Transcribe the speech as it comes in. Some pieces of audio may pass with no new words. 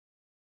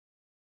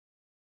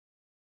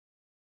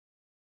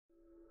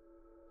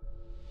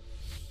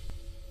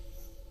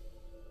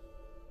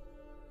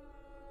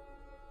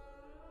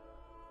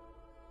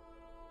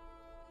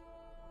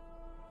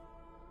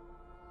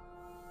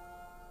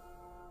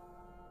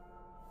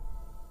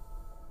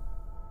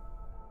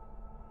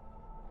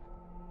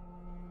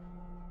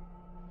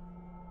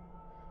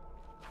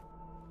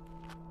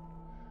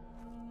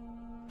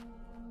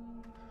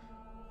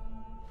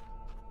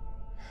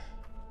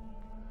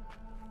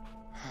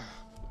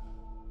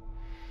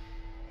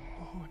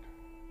Lord,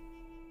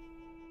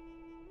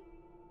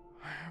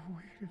 I have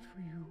waited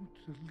for you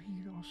to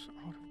lead us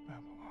out of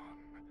Babylon.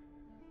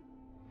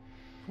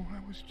 For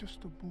I was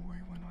just a boy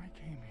when I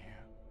came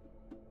here.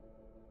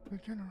 The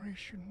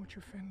generation which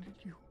offended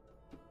you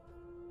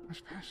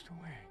has passed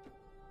away.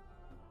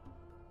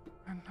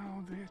 And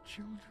now their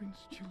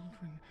children's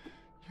children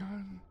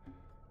yearn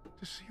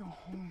to see a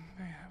home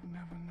they have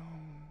never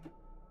known.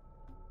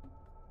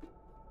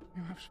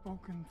 You have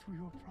spoken through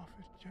your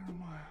prophet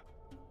Jeremiah.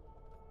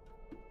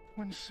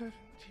 When 70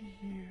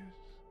 years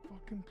are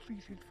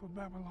completed for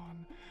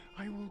Babylon,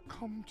 I will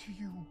come to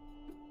you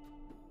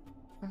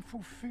and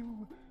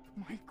fulfill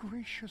my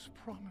gracious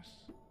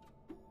promise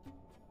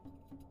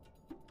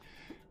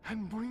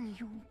and bring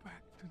you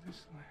back to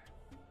this land.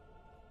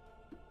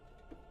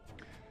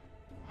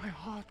 My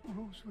heart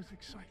grows with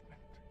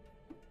excitement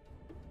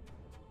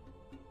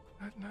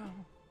that now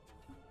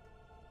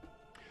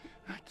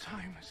that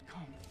time has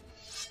come.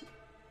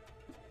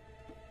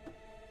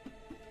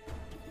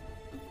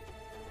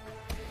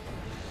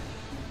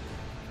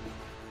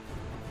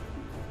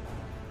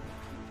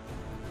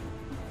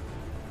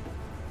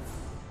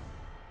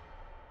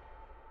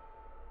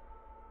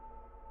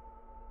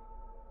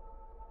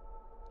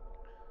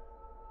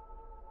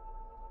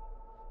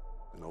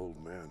 An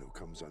old man who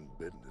comes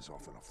unbidden is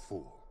often a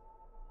fool.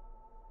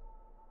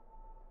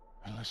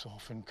 And less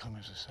often come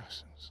as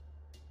assassins.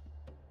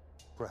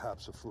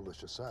 Perhaps a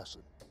foolish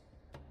assassin.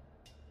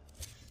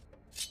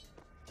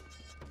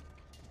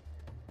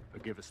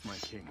 Forgive us, my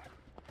king.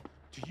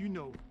 Do you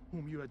know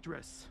whom you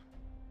address?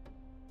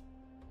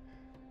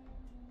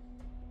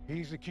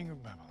 He's the king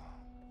of Babylon,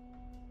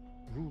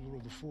 ruler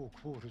of the four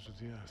quarters of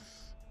the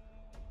earth,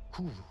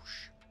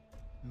 Kurush,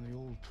 in the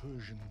old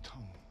Persian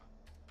tongue.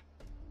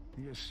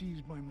 He has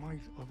seized by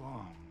might of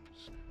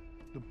arms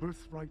the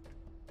birthright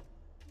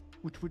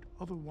which would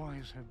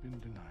otherwise have been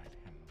denied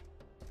him.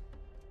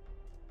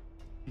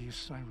 He is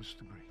Cyrus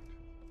the Great.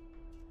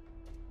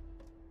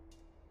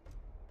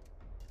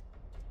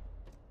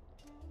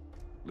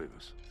 Leave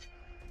us.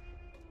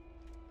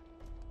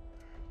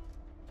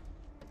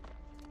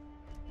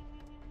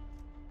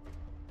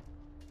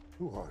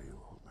 Who are you,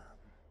 old man?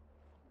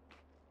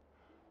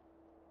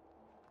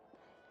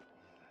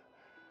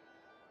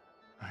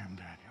 I am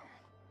Daniel,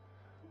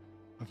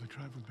 of the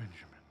tribe of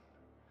Benjamin,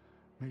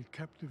 made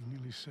captive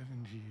nearly 70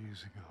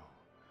 years ago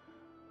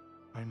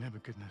by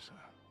Nebuchadnezzar.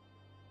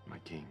 My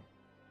king,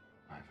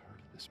 I've heard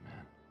of this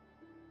man.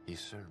 He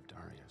served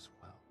Darius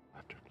well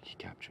after he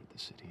captured the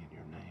city in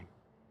your name.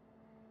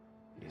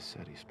 It is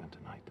said he spent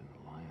a night in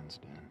the lion's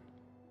den.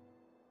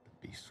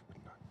 The beasts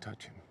would not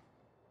touch him.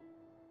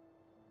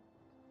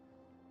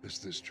 Is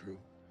this true?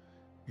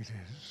 It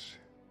is.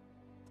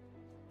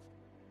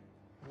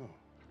 Oh.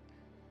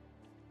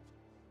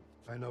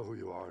 I know who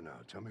you are now.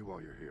 Tell me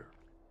why you're here.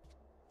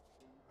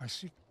 I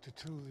seek to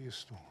tell thee a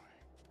story.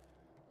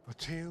 A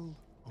tale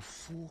of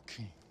four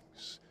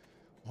kings.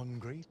 One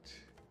great,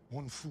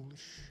 one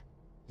foolish,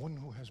 one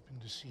who has been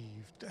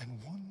deceived,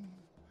 and one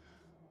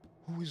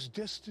who is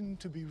destined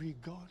to be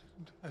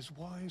regarded as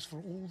wise for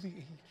all the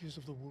ages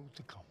of the world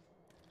to come.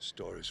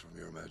 Stories from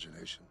your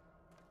imagination?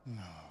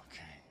 No,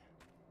 king.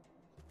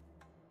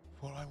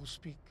 For I will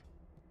speak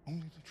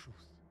only the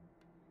truth.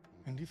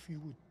 And if you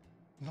would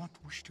not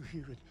wish to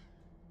hear it,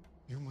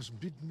 you must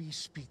bid me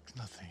speak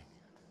nothing.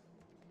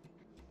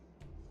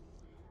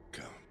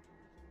 Come.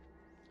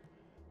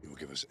 You will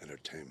give us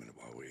entertainment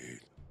while we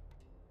eat.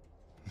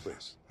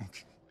 Please.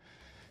 Okay.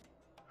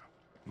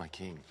 My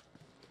king,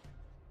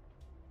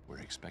 we're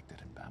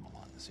expected in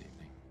Babylon this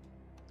evening.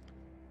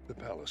 The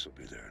palace will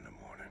be there in the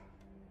morning.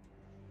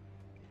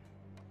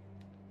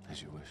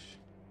 As you wish.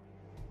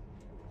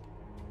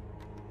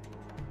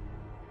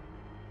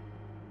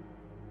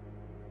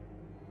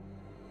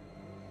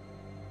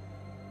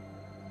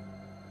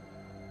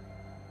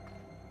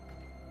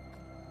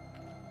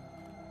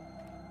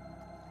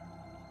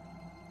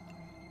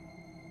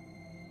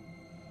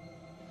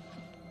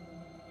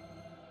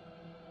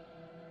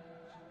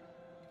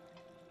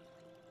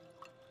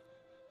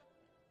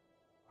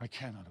 I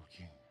cannot, O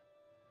king.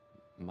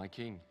 My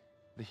king,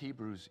 the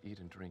Hebrews eat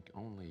and drink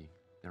only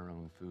their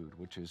own food,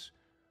 which is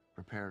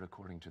prepared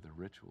according to the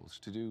rituals.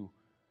 To do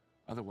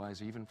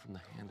otherwise, even from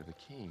the hand of a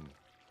king,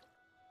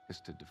 is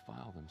to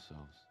defile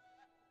themselves.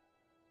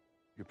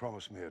 You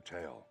promised me a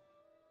tale.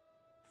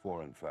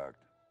 Four, in fact.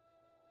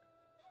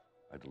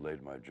 I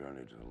delayed my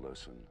journey to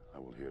listen. I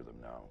will hear them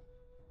now.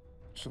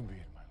 So be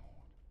it, my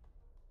lord.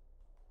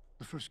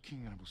 The first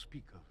king I will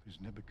speak of is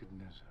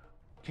Nebuchadnezzar,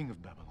 king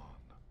of Babylon.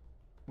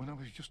 When I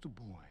was just a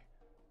boy,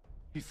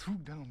 he threw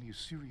down the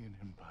Assyrian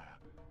Empire,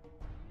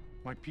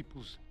 my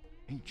people's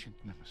ancient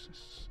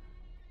nemesis.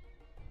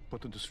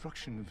 But the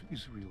destruction of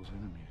Israel's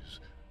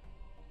enemies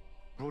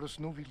brought us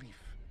no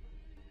relief,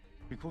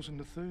 because in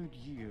the 3rd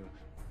year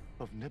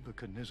of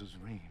Nebuchadnezzar's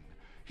reign,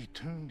 he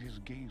turned his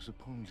gaze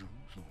upon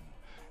Jerusalem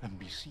and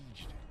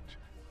besieged it.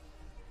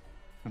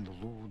 And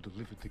the Lord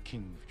delivered the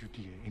king of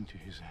Judea into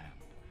his hand,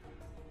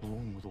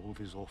 along with all of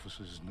his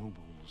officers,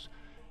 nobles,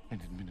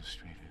 and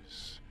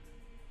administrators.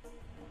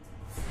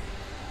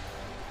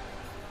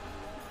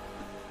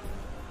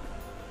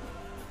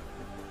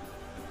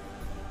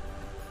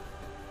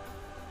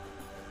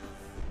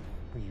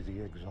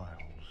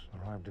 exiles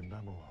arrived in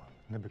Babylon,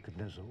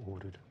 Nebuchadnezzar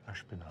ordered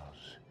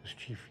Ashpenaz, his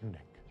chief eunuch,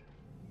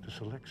 to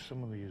select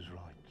some of the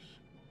Israelites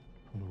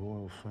from the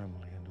royal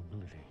family and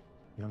nobility,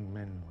 young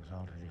men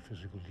without any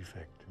physical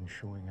defect and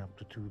showing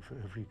aptitude for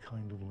every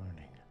kind of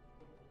learning,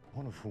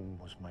 one of whom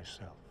was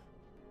myself.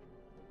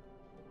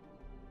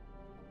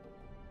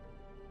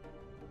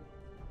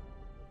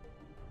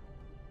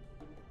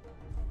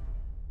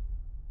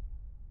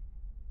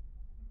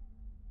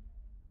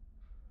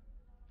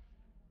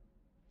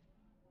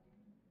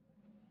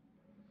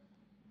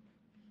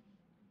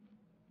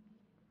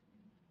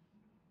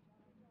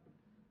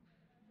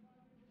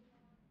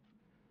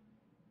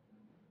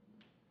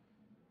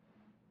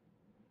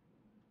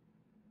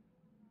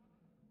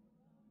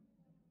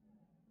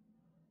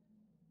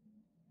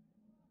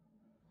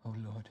 O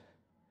Lord,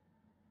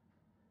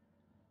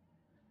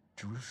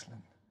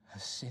 Jerusalem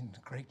has sinned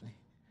greatly.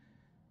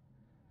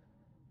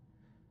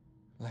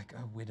 Like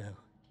a widow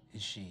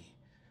is she,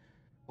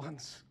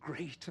 once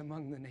great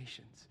among the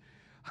nations,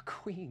 a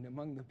queen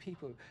among the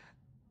people,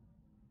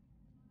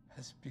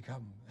 has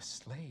become a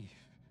slave,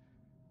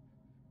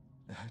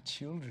 her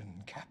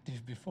children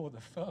captive before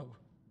the foe.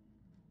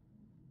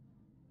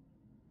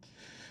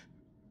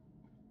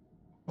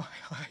 My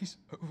eyes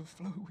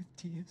overflow with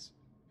tears.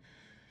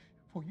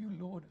 For you,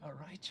 Lord, are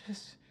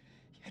righteous,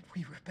 yet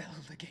we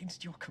rebelled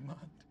against your command.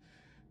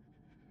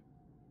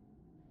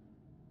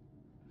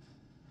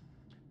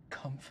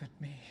 Comfort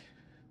me,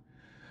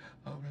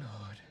 O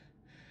Lord,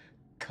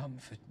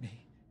 comfort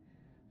me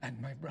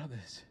and my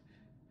brothers,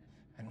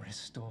 and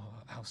restore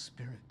our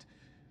spirit.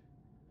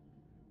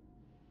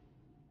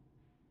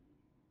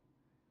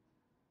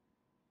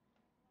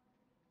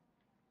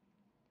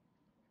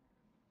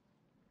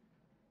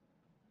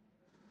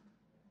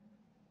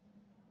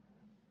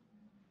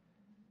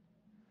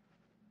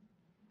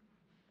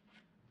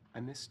 I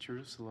miss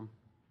Jerusalem.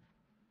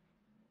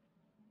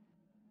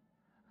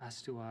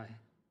 As do I.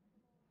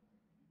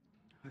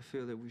 I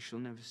fear that we shall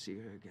never see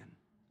her again.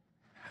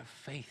 Have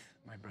faith,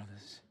 my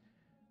brothers.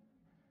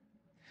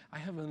 I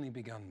have only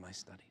begun my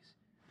studies,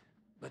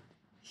 but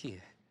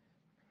here,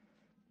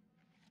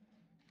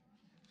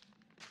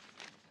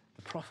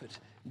 the prophet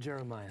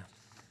Jeremiah,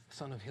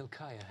 son of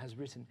Hilkiah, has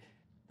written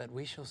that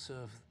we shall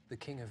serve the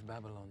king of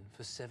Babylon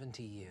for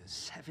 70 years.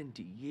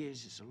 70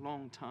 years is a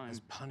long time. As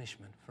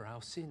punishment for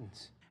our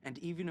sins. And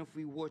even if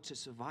we were to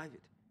survive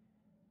it,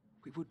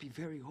 we would be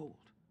very old.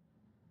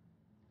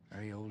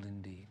 Very old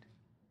indeed.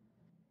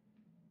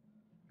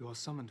 You are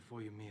summoned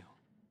for your meal.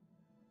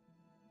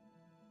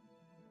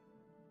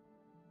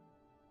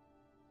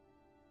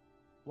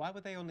 Why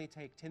would they only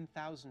take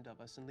 10,000 of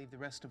us and leave the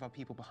rest of our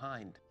people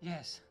behind?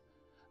 Yes.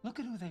 Look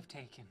at who they've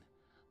taken.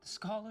 The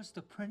scholars,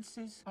 the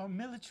princes, our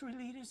military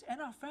leaders,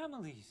 and our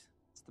families.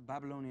 It's the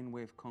Babylonian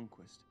way of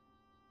conquest.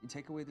 You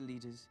take away the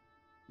leaders,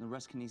 and the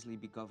rest can easily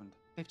be governed.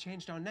 They've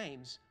changed our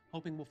names,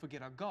 hoping we'll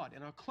forget our God,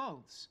 and our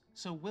clothes,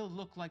 so we'll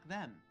look like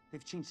them.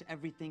 They've changed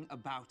everything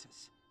about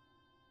us.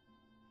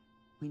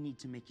 We need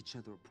to make each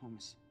other a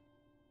promise.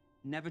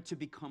 Never to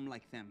become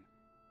like them.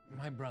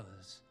 My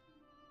brothers,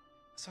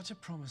 such a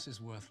promise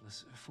is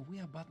worthless, for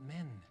we are but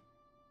men.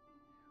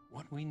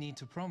 What we need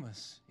to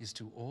promise is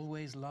to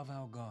always love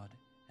our God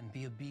and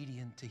be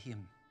obedient to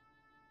Him.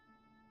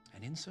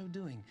 And in so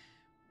doing,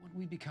 what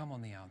we become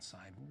on the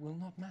outside will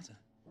not matter.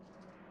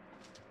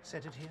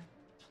 Set it here.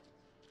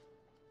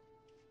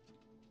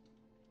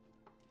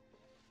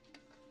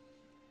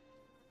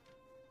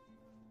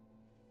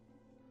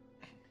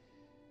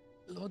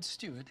 Lord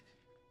Steward,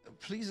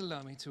 please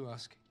allow me to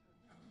ask,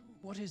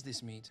 what is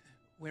this meat?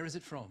 Where is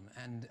it from?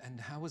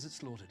 And how was it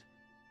slaughtered?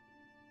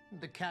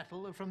 The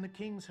cattle are from the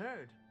king's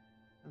herd.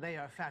 They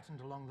are fattened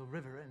along the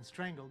river and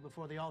strangled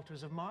before the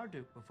altars of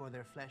Marduk before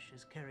their flesh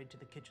is carried to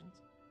the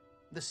kitchens.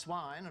 The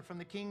swine are from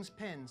the king's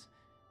pens.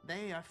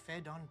 They are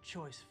fed on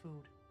choice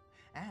food.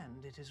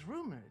 And it is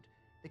rumored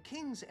the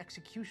king's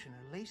executioner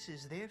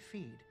laces their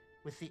feed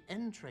with the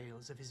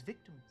entrails of his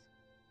victims,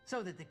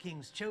 so that the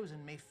king's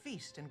chosen may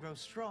feast and grow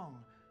strong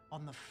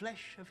on the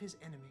flesh of his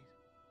enemies.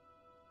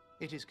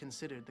 It is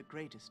considered the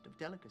greatest of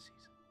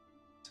delicacies.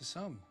 To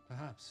some,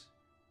 perhaps,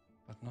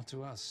 but not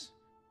to us.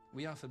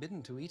 We are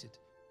forbidden to eat it.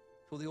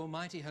 For the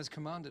Almighty has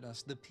commanded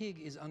us, the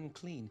pig is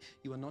unclean.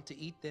 You are not to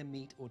eat their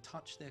meat or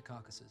touch their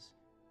carcasses.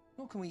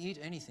 Nor can we eat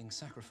anything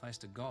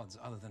sacrificed to gods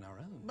other than our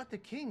own. But the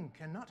king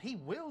cannot, he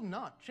will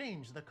not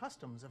change the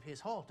customs of his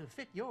hall to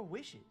fit your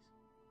wishes.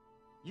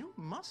 You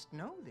must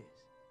know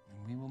this.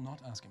 And we will not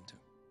ask him to.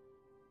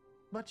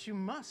 But you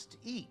must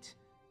eat.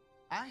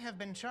 I have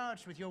been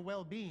charged with your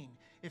well-being.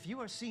 If you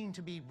are seen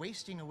to be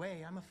wasting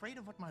away, I'm afraid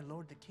of what my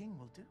lord the king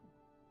will do.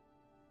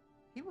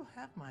 He will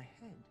have my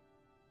head.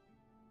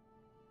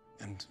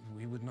 And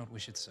we would not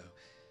wish it so.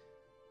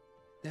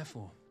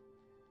 Therefore,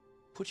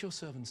 put your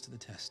servants to the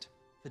test.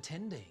 For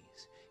 10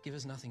 days, give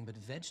us nothing but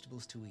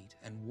vegetables to eat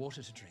and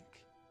water to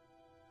drink.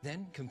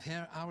 Then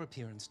compare our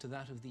appearance to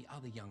that of the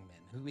other young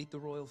men who eat the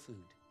royal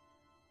food.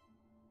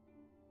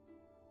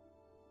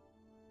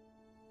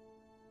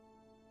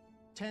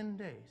 10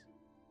 days.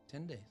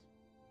 10 days.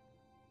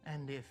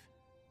 And if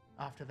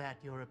After that,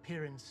 your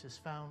appearance is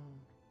found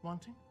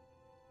wanting?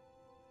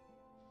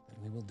 Then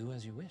we will do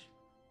as you wish.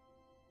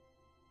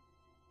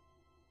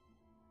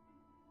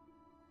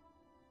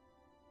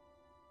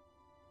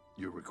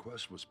 Your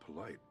request was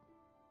polite.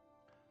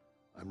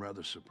 I'm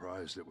rather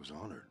surprised it was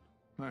honored.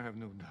 I have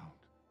no doubt.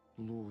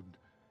 The Lord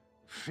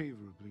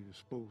favorably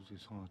disposed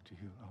his heart to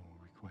hear our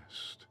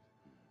request.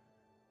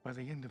 By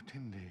the end of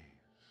 10 days,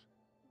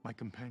 my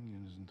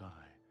companions and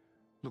I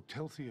looked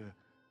healthier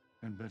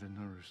and better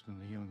nourished than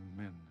the young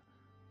men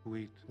who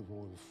ate the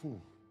royal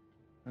food.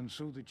 And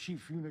so the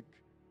chief eunuch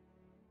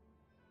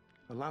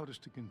allowed us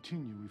to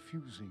continue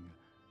refusing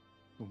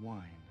the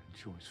wine and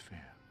choice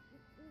fare.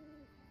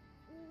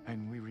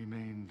 And we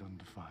remained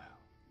undefiled.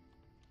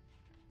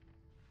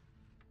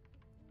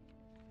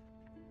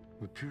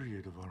 The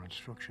period of our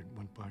instruction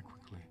went by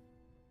quickly.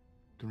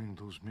 During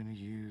those many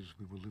years,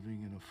 we were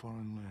living in a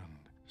foreign land,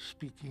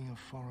 speaking a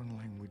foreign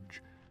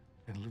language,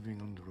 and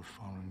living under a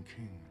foreign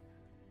king.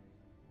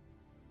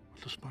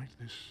 But despite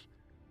this,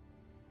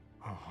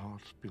 our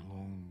hearts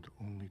belonged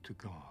only to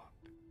God.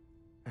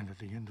 And at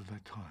the end of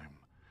that time,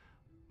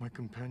 my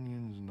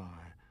companions and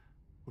I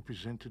were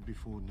presented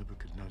before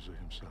Nebuchadnezzar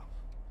himself.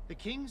 The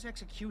king's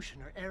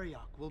executioner,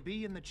 Arioch, will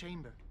be in the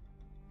chamber.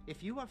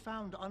 If you are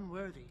found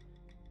unworthy,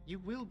 you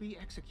will be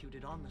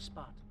executed on the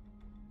spot.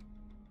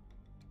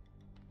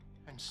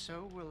 And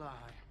so will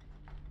I.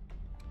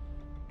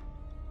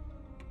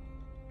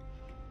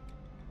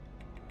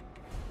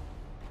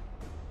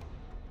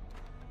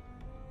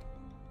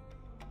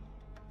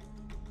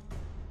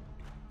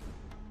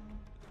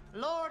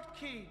 Lord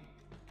King,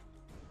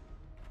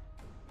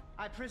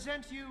 I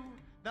present you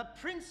the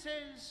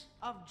princes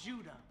of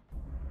Judah,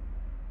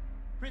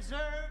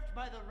 preserved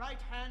by the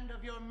right hand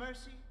of your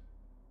mercy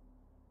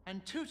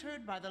and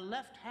tutored by the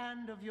left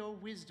hand of your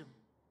wisdom.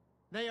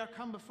 They are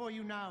come before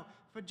you now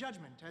for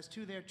judgment as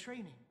to their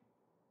training.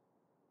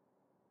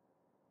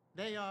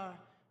 They are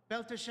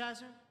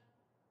Belteshazzar,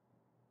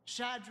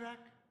 Shadrach,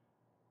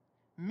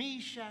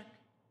 Meshach,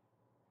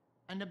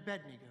 and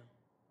Abednego.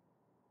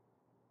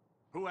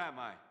 Who am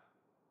I?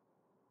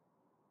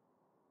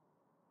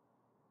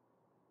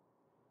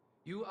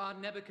 You are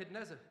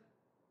Nebuchadnezzar,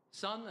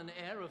 son and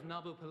heir of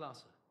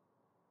Nabopolassar,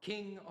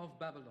 king of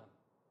Babylon.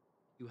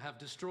 You have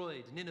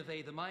destroyed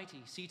Nineveh the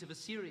mighty, seat of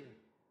Assyria,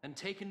 and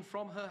taken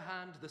from her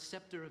hand the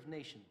scepter of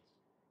nations.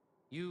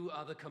 You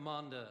are the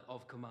commander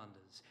of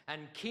commanders,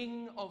 and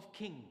king of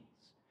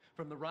kings,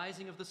 from the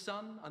rising of the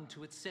sun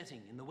unto its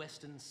setting in the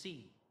western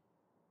sea.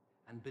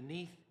 And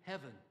beneath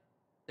heaven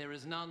there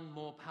is none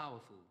more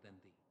powerful than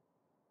thee.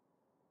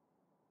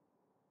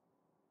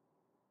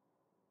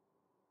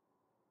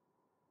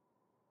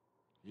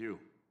 You,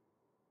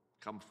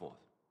 come forth.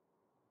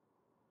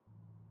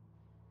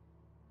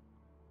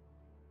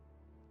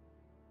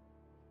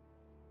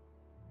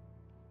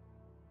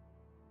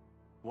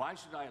 Why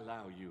should I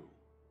allow you,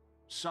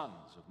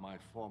 sons of my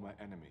former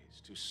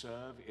enemies, to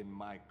serve in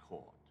my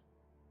court?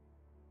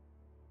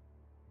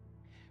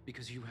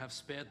 Because you have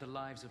spared the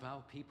lives of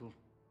our people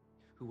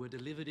who were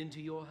delivered into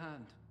your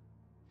hand.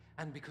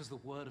 And because the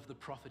word of the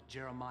prophet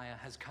Jeremiah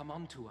has come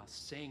unto us,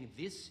 saying,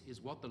 "This is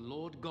what the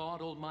Lord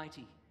God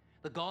Almighty,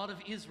 the God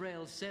of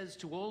Israel, says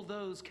to all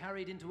those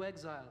carried into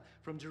exile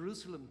from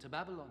Jerusalem to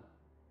Babylon.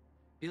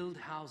 Build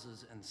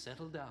houses and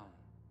settle down.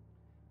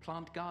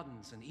 Plant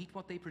gardens and eat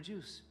what they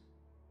produce.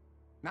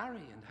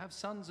 Marry and have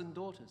sons and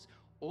daughters.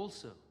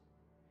 Also,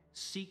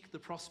 seek the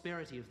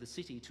prosperity of the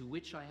city to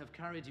which I have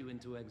carried you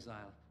into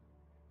exile.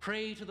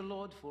 Pray to the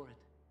Lord for it.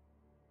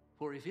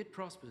 For if it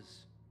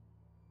prospers,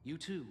 you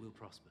too will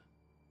prosper."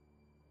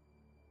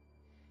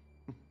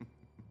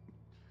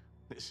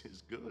 This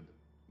is good.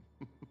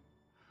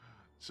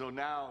 So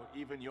now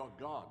even your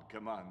God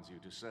commands you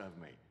to serve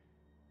me.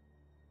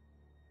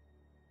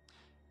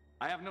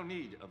 I have no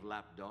need of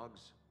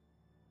lapdogs.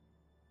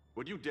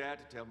 Would you dare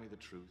to tell me the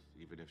truth,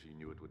 even if you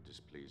knew it would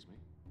displease me?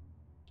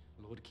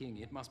 Lord King,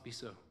 it must be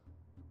so.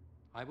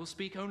 I will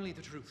speak only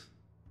the truth.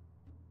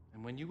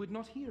 And when you would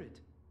not hear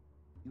it,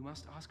 you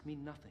must ask me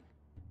nothing.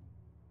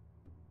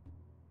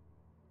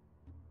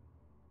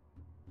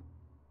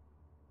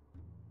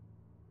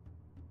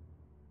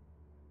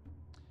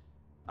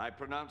 I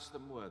pronounce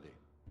them worthy.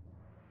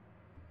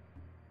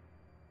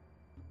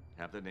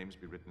 Have their names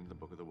be written in the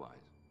book of the wise.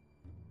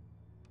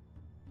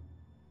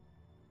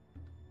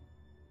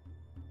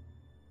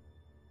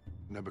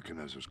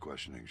 Nebuchadnezzar's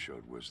questioning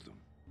showed wisdom.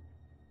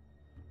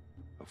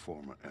 A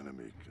former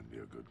enemy can be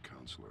a good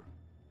counselor.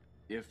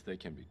 If they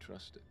can be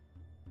trusted.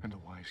 And a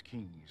wise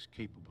king is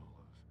capable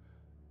of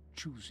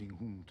choosing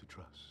whom to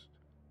trust.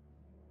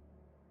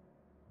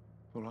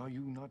 For are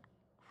you not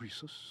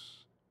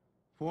Croesus,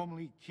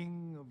 formerly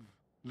king of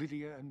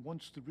Lydia and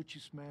once the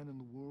richest man in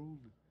the world,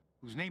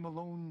 whose name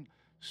alone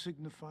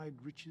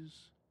signified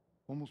riches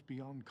almost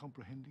beyond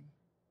comprehending?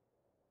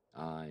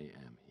 I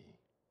am he.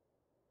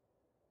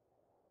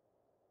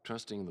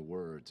 Trusting the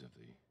words of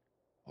the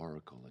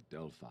oracle at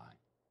Delphi,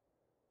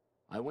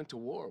 I went to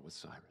war with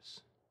Cyrus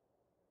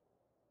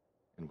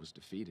and was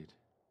defeated.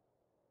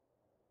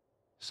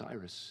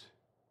 Cyrus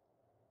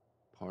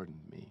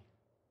pardoned me.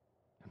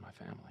 and my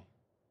family.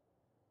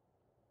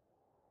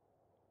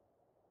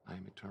 I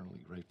am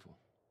eternally grateful.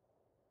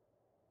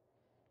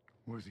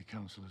 Worthy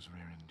counsel is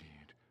rare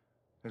indeed,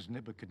 as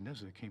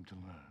Nebuchadnezzar came to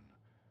learn.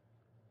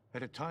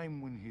 At a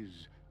time when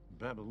his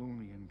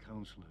Babylonian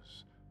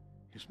counselors,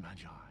 his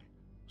magi,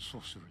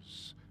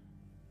 sorcerers,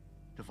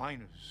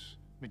 diviners,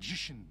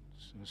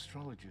 magicians, and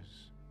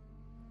astrologers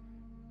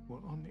were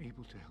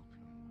unable to help him.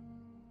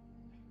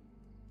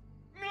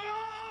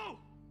 No!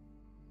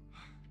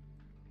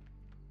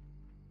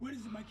 What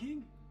is it, my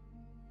king?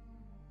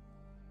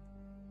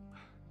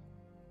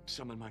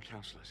 Summon my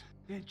counselors.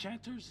 The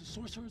enchanters, the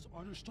sorcerers,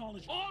 or the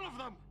astrologers? All of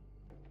them!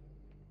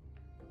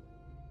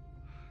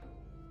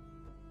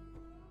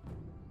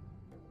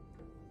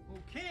 O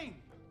king!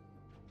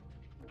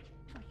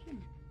 My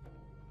king,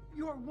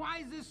 your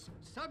wisest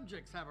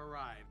subjects have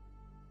arrived.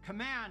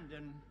 Command,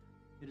 and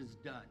it is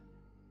done.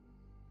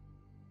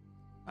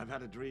 I've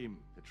had a dream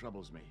that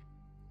troubles me.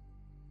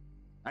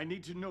 I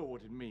need to know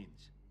what it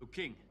means. O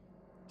king,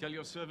 tell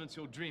your servants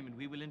your dream and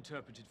we will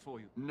interpret it for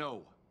you.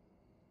 No.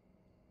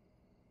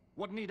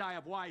 What need I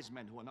of wise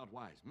men who are not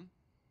wise,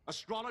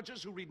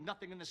 Astrologers who read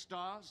nothing in the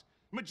stars?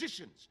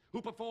 Magicians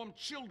who perform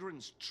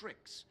children's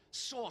tricks?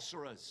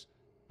 Sorcerers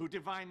who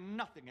divine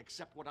nothing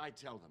except what I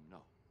tell them? No.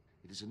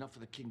 It is enough for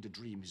the king to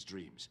dream his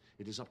dreams.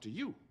 It is up to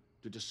you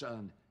to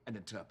discern and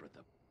interpret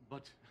them.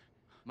 But,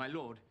 my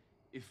lord,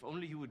 if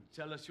only you would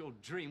tell us your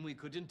dream, we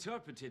could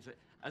interpret it,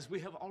 as we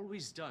have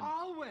always done.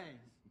 Always!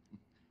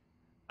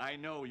 I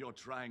know you're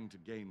trying to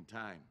gain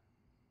time,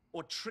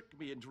 or trick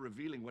me into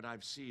revealing what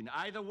I've seen.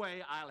 Either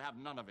way, I'll have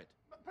none of it.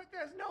 But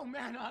there's no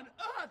man on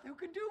earth who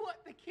can do what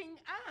the king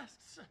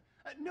asks.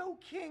 No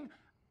king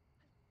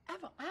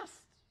ever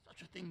asked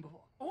such a thing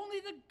before. Only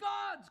the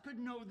gods could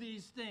know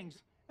these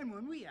things. And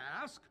when we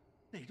ask,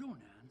 they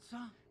don't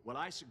answer. Well,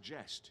 I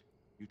suggest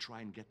you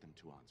try and get them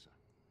to answer.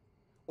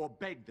 Or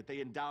beg that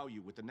they endow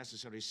you with the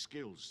necessary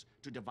skills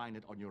to divine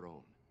it on your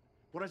own.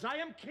 For as I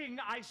am king,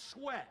 I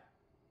swear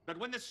that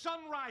when the sun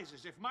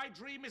rises, if my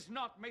dream is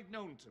not made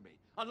known to me,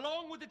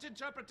 along with its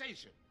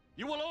interpretation,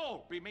 you will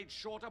all be made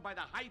shorter by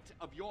the height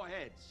of your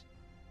heads.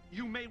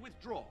 You may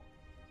withdraw.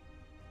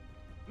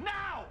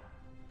 Now!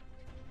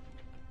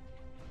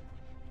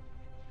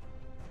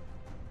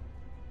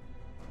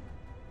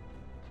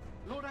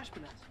 Lord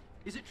Ashpenaz,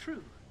 is it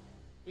true?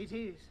 It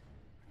is.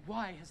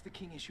 Why has the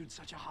king issued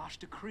such a harsh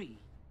decree?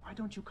 Why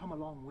don't you come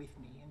along with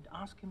me and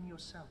ask him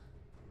yourself?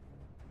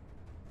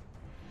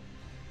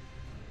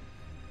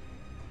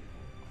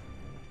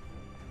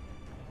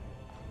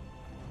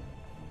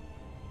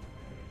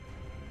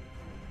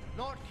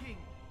 Lord King.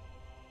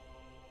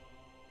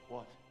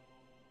 What?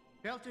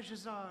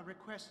 Belteshazzar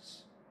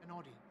requests an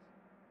audience.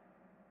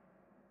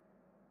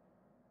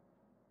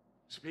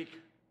 Speak.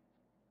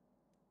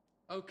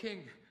 O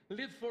king,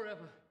 live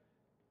forever.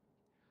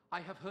 I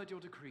have heard your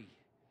decree,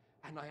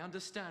 and I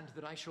understand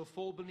that I shall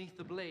fall beneath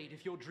the blade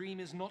if your dream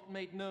is not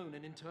made known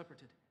and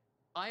interpreted.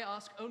 I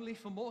ask only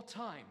for more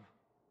time,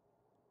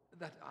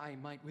 that I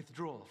might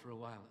withdraw for a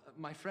while,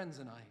 my friends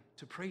and I,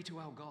 to pray to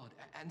our God,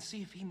 and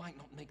see if he might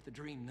not make the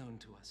dream known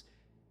to us.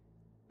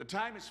 The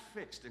time is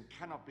fixed and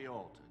cannot be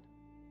altered.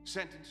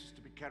 Sentence is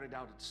to be carried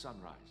out at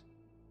sunrise.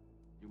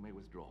 You may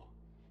withdraw.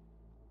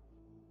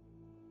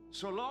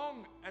 So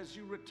long as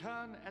you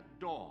return at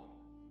dawn,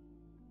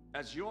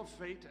 as your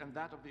fate and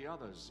that of the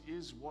others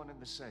is one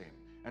and the same.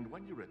 And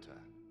when you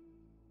return,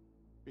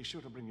 be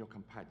sure to bring your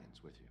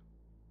companions with you.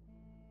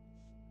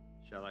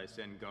 Shall I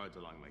send guards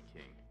along, my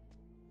king?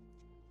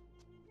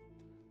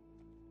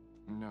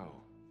 No.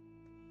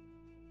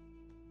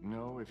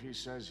 No, if he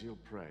says he'll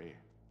pray,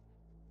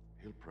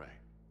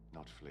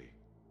 not flee.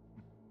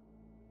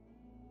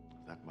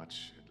 That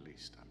much, at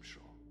least, I'm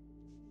sure.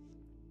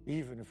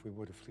 Even if we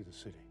were to flee the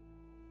city,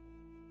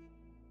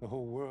 the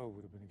whole world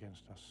would have been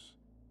against us.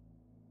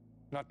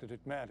 Not that it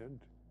mattered.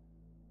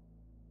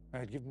 I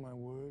had given my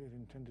word and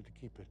intended to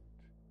keep it.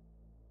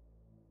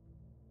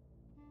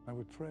 I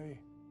would pray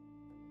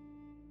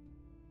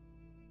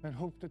and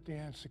hope that the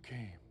answer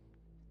came.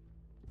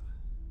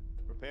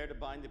 Prepare to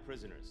bind the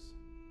prisoners.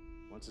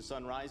 Once the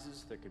sun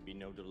rises, there could be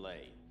no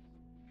delay.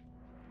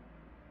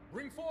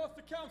 Bring forth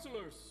the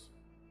counselors!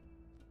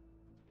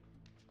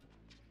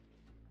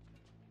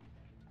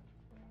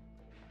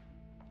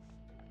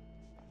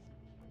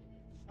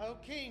 O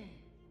king,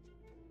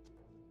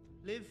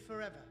 live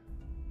forever.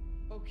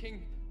 O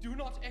king, do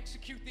not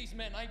execute these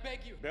men, I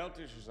beg you.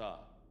 Belteshazzar,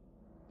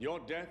 your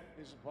death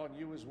is upon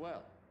you as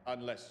well,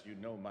 unless you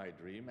know my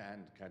dream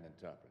and can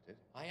interpret it.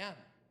 I am,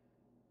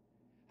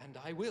 and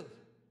I will.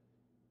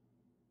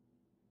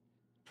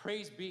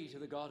 Praise be to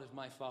the God of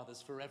my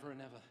fathers forever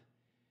and ever.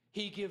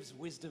 He gives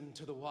wisdom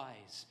to the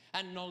wise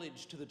and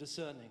knowledge to the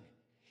discerning.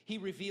 He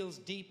reveals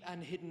deep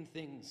and hidden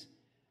things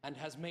and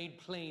has made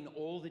plain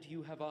all that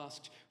you have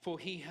asked, for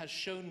he has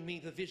shown me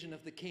the vision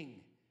of the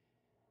king.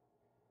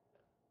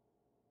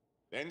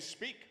 Then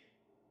speak.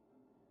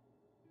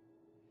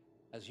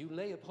 As you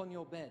lay upon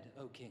your bed,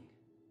 O king,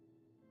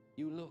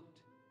 you looked,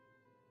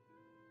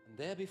 and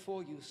there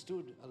before you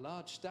stood a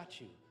large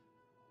statue,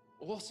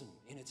 awesome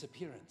in its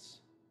appearance,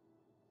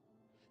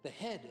 The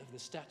head of the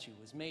statue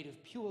was made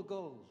of pure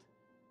gold,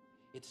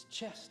 its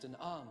chest and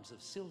arms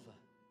of silver,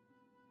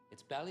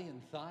 its belly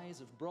and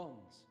thighs of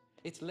bronze,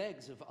 its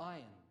legs of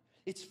iron,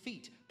 its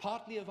feet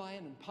partly of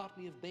iron and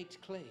partly of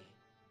baked clay.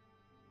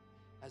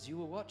 As you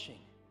were watching,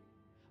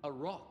 a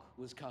rock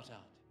was cut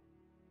out,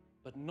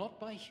 but not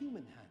by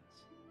human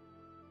hands.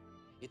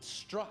 It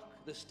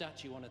struck the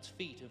statue on its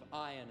feet of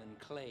iron and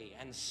clay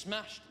and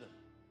smashed them.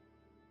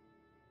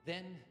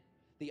 Then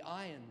the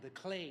iron, the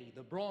clay,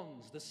 the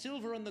bronze, the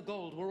silver, and the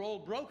gold were all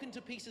broken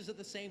to pieces at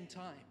the same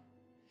time,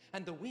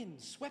 and the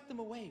wind swept them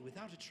away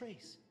without a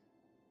trace.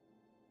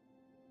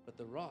 But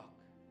the rock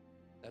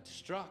that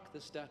struck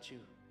the statue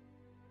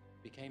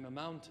became a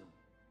mountain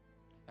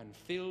and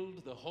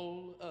filled the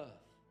whole earth.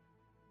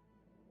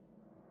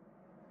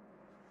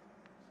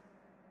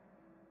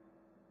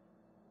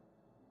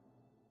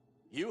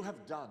 You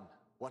have done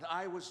what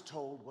I was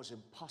told was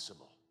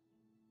impossible.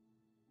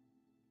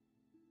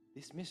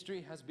 This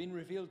mystery has been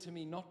revealed to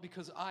me not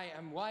because I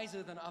am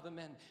wiser than other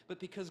men, but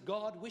because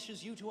God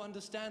wishes you to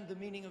understand the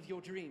meaning of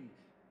your dream.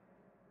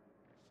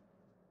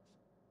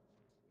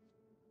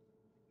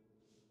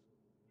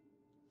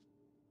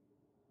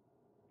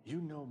 You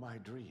know my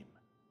dream,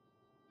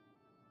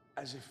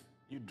 as if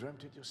you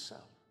dreamt it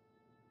yourself.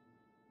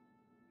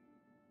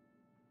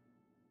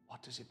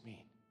 What does it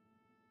mean?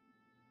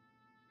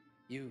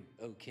 You,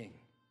 O king,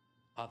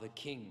 are the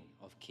King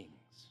of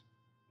kings.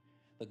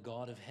 The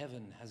God of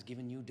heaven has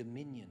given you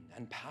dominion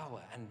and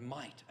power and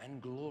might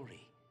and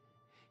glory.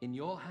 In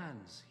your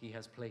hands he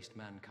has placed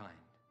mankind.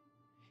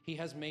 He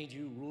has made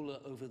you ruler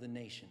over the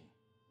nation,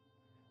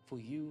 for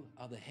you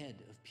are the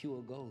head of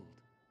pure gold.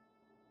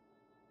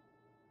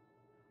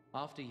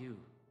 After you,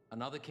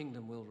 another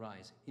kingdom will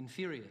rise,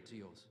 inferior to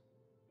yours.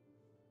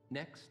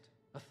 Next,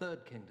 a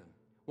third kingdom,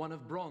 one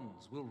of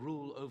bronze, will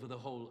rule over the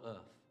whole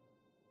earth.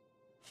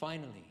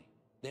 Finally,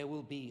 there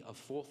will be a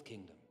fourth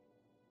kingdom,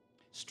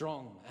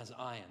 strong as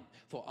iron,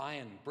 for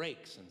iron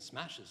breaks and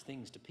smashes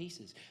things to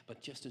pieces.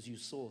 But just as you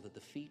saw that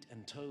the feet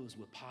and toes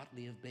were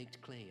partly of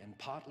baked clay and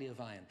partly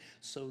of iron,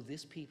 so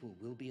this people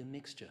will be a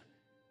mixture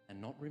and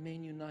not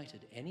remain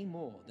united any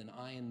more than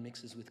iron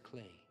mixes with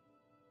clay.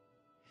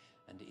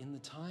 And in the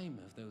time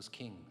of those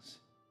kings,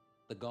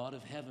 the God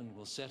of heaven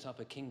will set up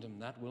a kingdom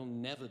that will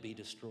never be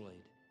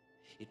destroyed.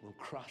 It will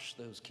crush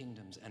those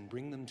kingdoms and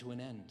bring them to an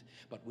end,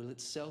 but will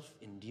itself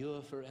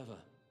endure forever.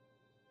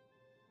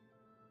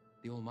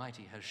 The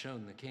Almighty has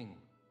shown the king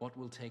what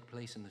will take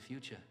place in the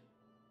future.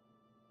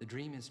 The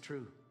dream is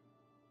true,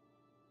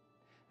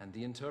 and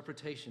the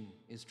interpretation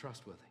is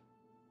trustworthy.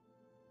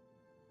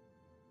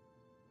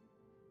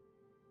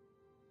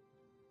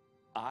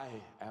 I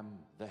am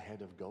the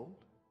head of gold?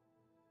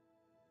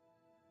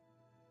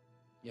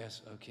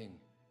 Yes, O king,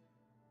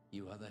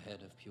 you are the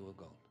head of pure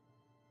gold.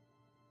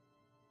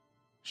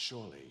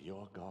 Surely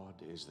your God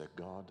is the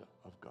God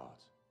of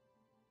gods,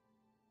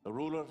 the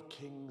ruler of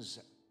kings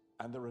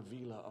and the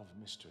revealer of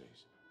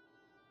mysteries.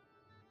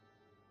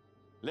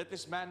 Let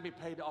this man be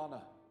paid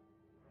honor,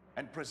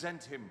 and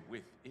present him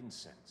with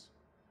incense.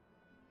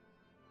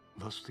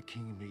 Thus the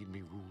king made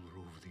me ruler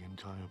over the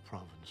entire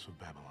province of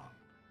Babylon,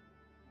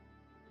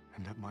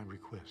 and at my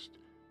request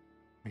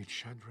made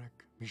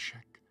Shadrach, Meshach,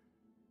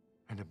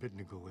 and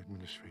Abednego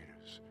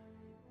administrators.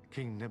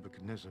 King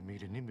Nebuchadnezzar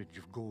made an image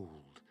of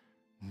gold,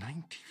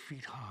 90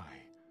 feet high.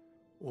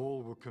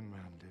 All were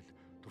commanded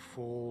to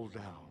fall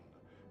down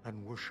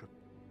and worship,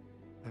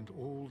 and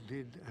all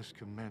did as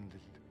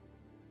commanded,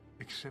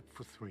 except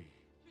for 3.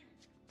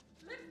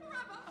 Live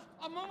forever!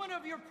 A moment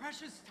of your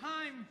precious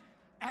time.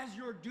 As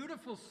your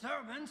dutiful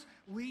servants,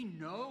 we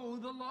know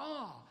the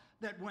law,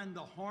 that when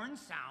the horn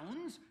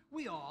sounds,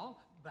 we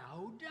all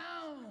bow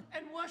down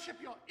and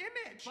worship your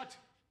image. But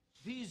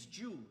these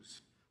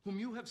Jews, whom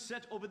you have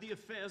set over the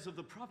affairs of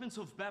the province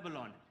of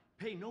Babylon,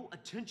 pay no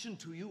attention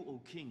to you,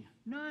 O king.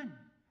 None.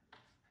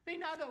 They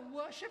neither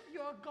worship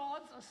your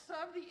gods or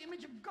serve the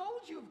image of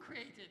gold you have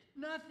created.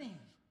 Nothing.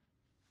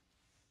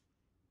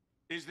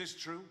 Is this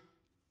true?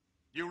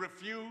 You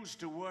refuse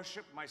to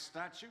worship my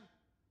statue?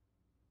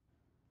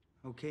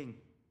 O king,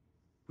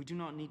 we do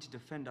not need to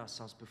defend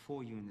ourselves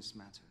before you in this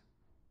matter.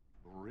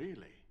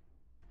 Really?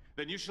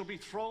 Then you shall be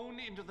thrown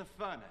into the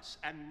furnace,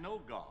 and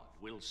no god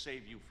will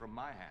save you from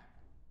my hand.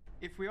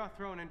 If we are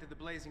thrown into the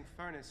blazing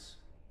furnace,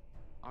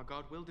 our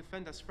God will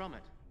defend us from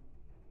it.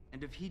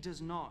 And if he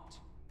does not,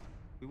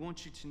 we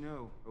want you to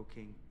know, O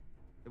king,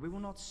 that we will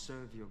not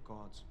serve your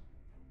gods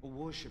or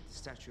worship the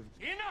statue of...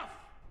 Enough!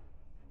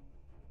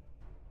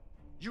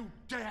 You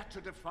dare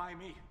to defy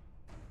me?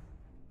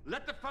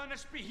 Let the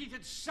furnace be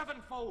heated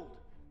 7-fold.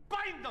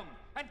 Bind them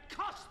and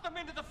cast them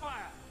into the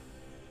fire.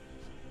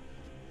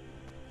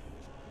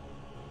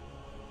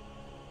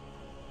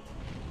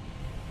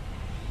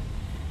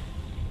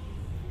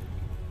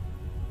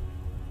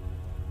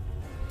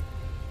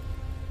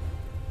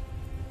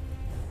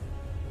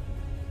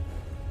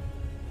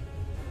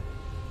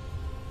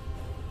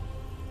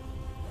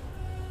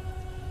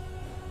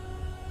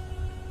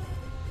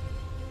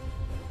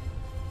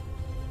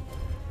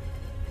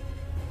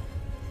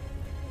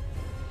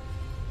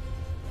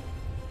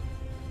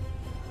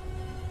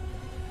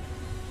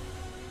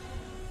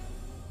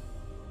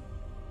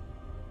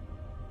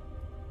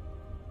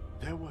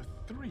 There were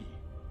 3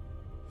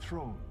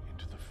 thrown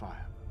into the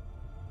fire.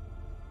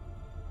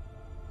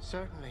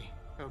 Certainly,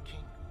 O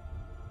king.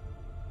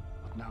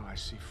 But now I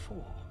see 4.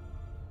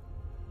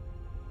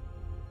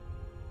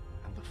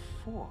 And the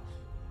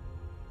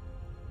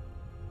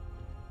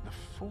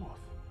fourth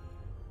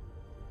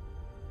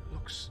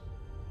looks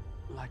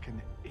like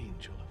an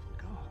angel of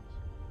the gods.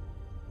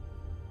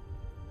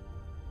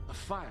 The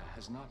fire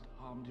has not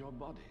harmed your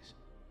bodies.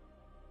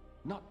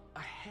 Not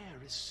a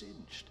hair is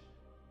singed.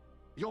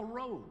 Your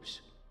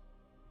robes,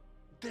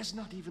 there's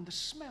not even the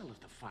smell of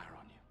the fire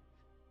on you.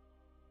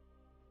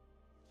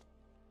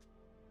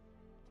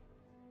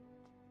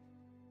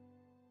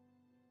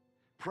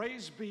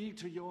 Praise be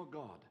to your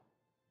God,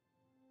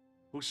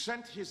 who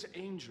sent his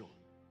angel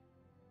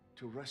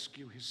to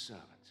rescue his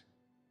servant.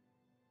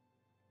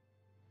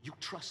 You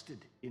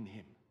trusted in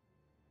him.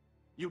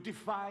 You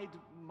defied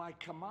my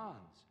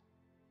commands.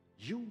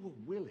 You were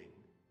willing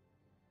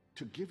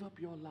to give up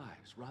your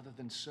lives rather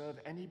than serve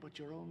any but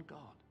your own God.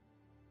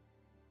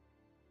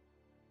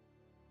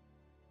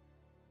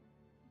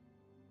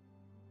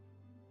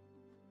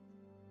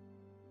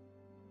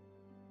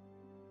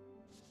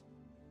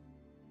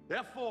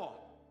 Therefore,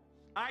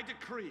 I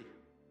decree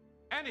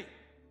any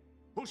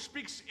who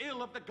speaks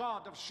ill of the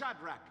God of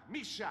Shadrach,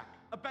 Meshach,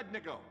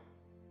 Abednego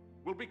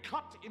will be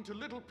cut into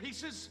little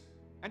pieces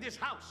and his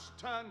house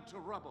turned to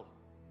rubble.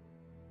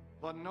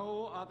 For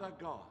no other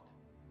God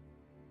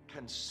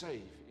can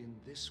save in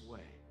this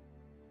way.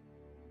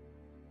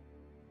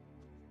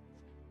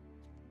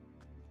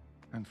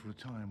 And for a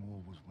time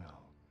all was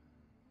well,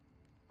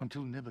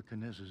 until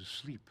Nebuchadnezzar's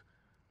sleep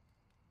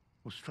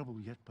was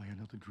troubled yet by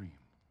another dream.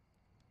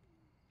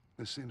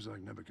 It seems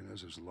like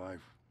Nebuchadnezzar's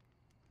life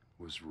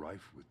was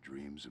rife with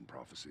dreams and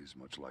prophecies,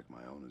 much like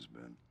my own has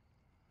been.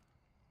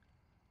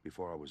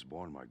 Before I was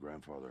born, my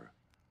grandfather,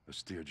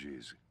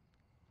 Astyages,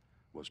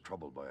 was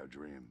troubled by a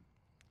dream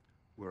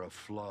where a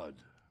flood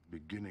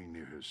beginning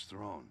near his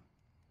throne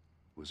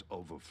was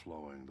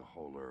overflowing the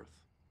whole earth.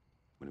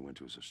 When he went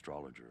to his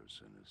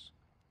astrologers and his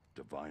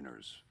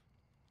diviners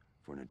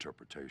for an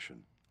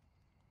interpretation,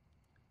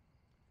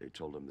 they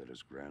told him that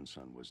his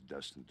grandson was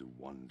destined to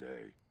one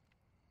day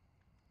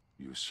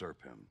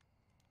usurp him.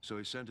 So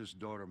he sent his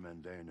daughter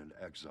Mandane into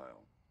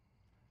exile,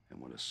 and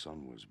when a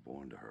son was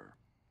born to her,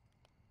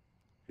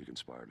 he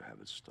conspired to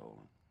have it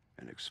stolen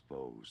and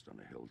exposed on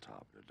a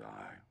hilltop to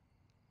die.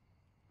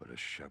 But a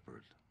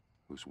shepherd,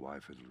 whose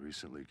wife had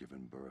recently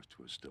given birth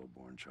to a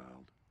stillborn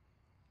child,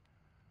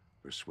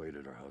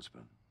 persuaded her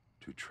husband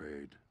to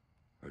trade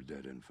her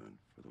dead infant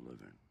for the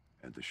living,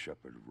 and the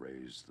shepherd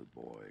raised the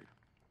boy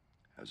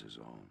as his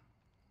own.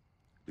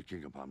 The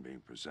king, upon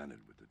being presented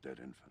with the dead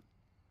infant,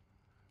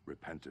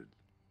 repented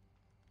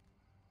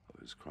of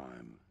his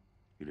crime.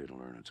 He didn't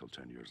learn until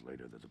 10 years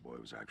later that the boy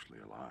was actually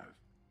alive,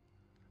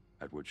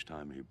 at which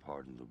time he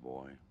pardoned the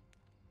boy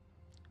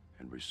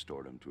and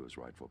restored him to his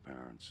rightful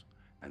parents.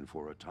 And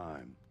for a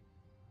time,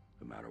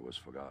 the matter was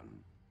forgotten.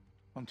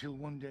 Until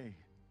one day,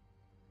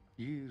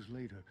 years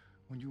later,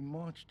 when you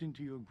marched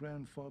into your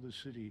grandfather's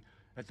city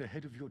at the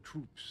head of your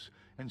troops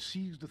and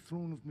seized the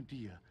throne of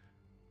Medea,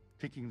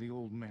 taking the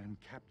old man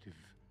captive,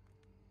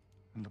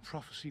 and the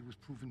prophecy was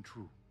proven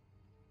true.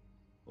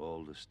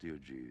 Old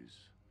Astyages,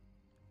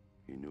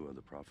 he knew of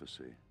the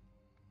prophecy,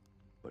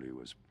 but he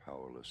was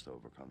powerless to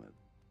overcome it.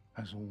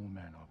 As all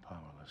men are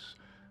powerless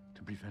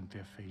to prevent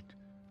their fate,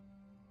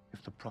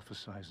 if the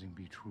prophesizing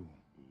be true.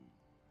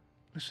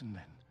 Listen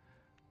then,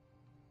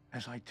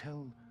 as I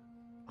tell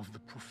of the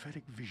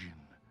prophetic vision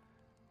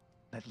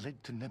that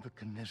led to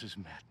Nebuchadnezzar's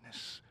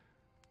madness.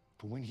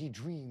 For when he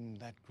dreamed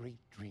that great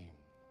dream,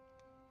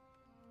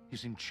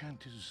 his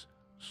enchanters,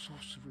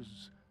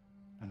 sorcerers,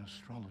 and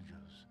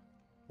astrologers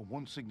were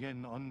once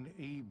again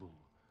unable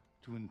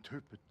to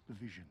interpret the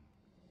vision.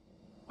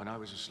 When I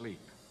was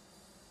asleep,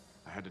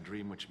 I had a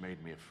dream which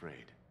made me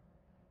afraid.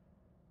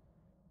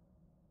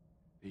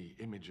 The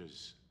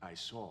images I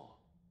saw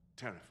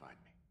terrified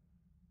me.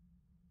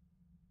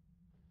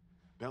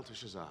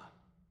 Belteshazzar,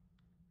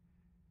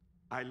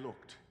 I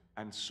looked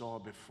and saw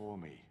before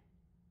me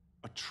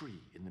a tree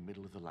in the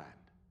middle of the land.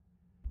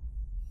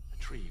 The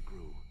tree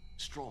grew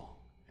strong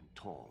and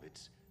tall.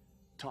 Its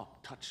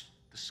top touched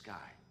the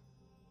sky,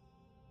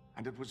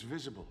 and it was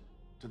visible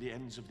to the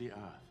ends of the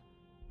earth.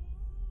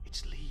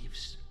 Its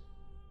leaves,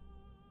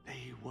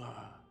 they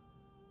were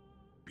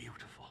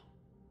beautiful.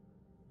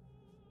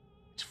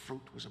 Its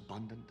fruit was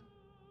abundant.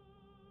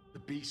 The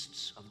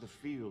beasts of the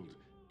field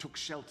took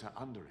shelter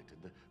under it,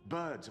 and the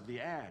birds of the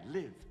air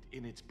lived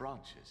in its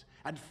branches,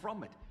 and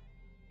from it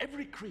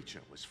every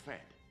creature was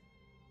fed.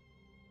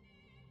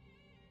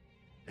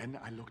 Then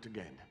I looked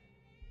again,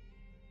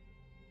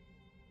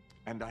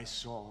 and I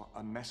saw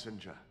a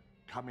messenger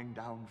coming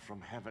down from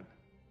heaven,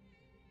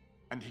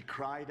 and he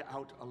cried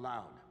out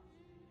aloud,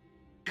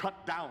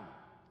 "Cut down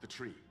the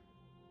tree,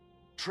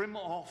 trim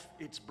off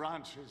its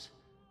branches,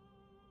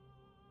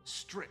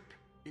 strip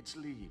its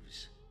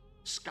leaves,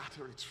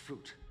 scatter its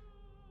fruit.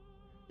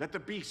 Let the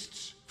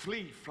beasts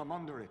flee from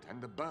under it,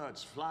 and the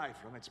birds fly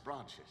from its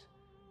branches."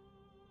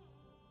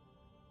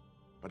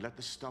 But let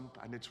the stump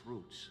and its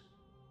roots,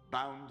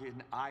 bound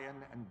in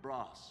iron and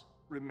brass,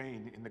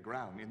 remain in the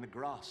ground, in the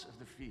grass of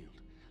the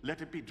field.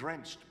 Let it be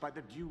drenched by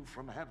the dew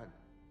from heaven.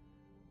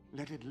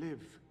 Let it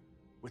live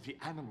with the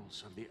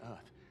animals of the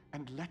earth,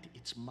 and let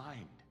its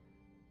mind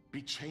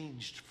be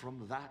changed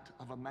from that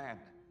of a man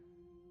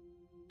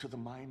to the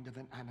mind of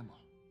an animal.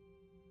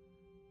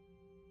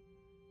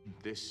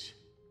 This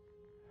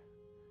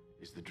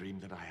is the dream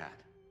that I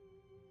had.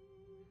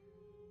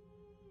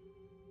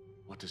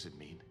 What does it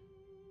mean?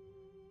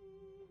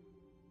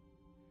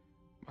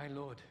 My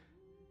lord,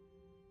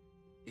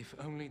 if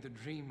only the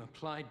dream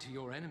applied to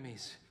your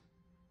enemies,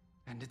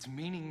 and its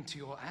meaning to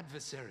your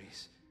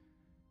adversaries.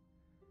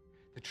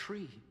 The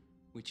tree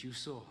which you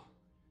saw,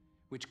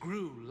 which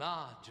grew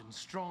large and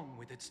strong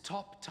with its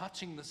top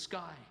touching the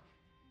sky.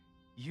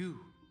 You,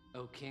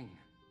 O king,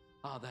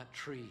 are that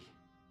tree.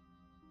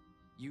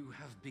 You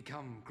have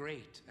become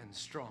great and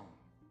strong.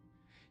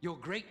 Your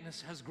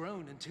greatness has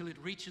grown until it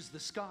reaches the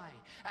sky,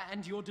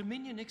 and your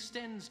dominion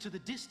extends to the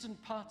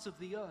distant parts of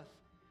the earth.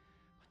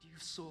 But you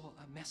saw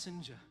a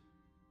messenger,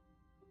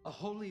 a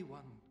holy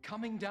one,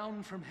 coming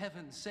down from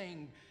heaven,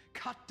 saying,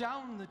 "Cut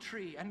down the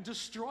tree and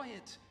destroy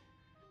it,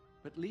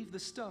 but leave the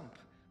stump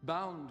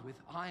bound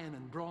with iron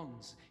and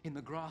bronze in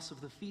the grass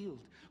of the field,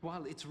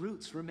 while its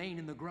roots remain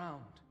in the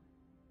ground.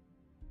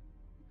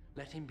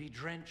 Let him be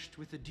drenched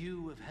with the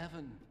dew of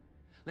heaven.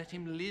 Let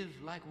him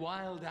live like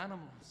wild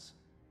animals."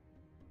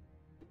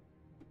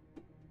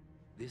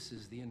 This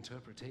is the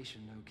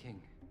interpretation, O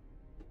king.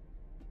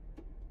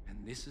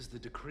 And this is the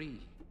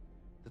decree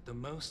that the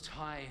Most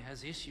High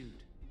has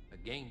issued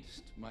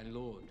against my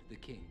lord the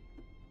king.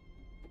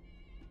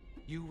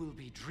 You will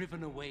be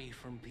driven away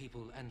from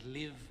people and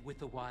live with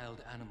the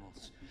wild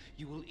animals.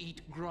 You will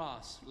eat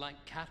grass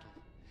like cattle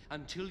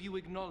until you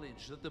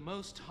acknowledge that the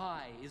Most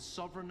High is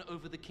sovereign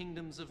over the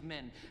kingdoms of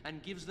men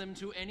and gives them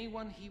to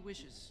anyone he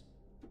wishes.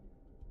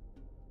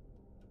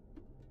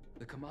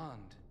 The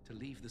command to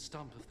leave the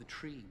stump of the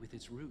tree with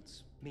its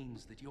roots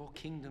means that your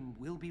kingdom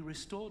will be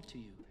restored to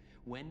you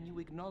when you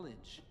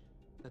acknowledge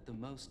that the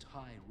Most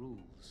High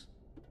rules.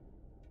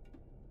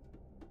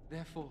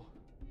 Therefore,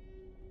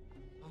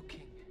 O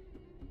king,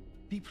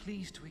 be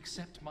pleased to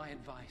accept my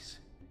advice.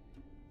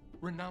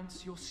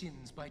 Renounce your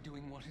sins by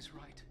doing what is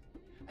right,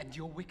 and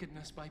your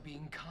wickedness by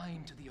being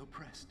kind to the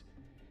oppressed.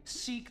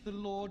 Seek the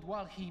Lord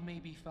while he may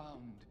be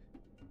found.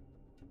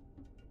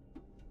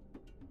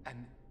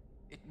 And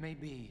it may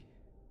be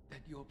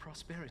that your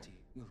prosperity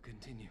will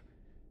continue.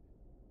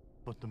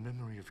 But the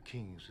memory of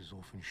kings is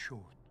often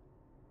short.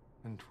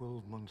 And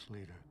 12 months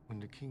later, when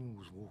the king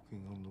was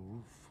walking on the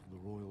roof of the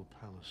royal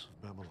palace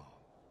of Babylon.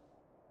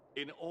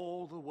 In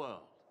all the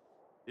world,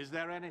 is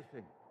there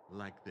anything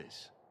like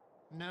this?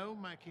 No,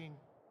 my king.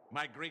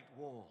 My great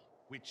wall,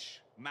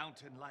 which,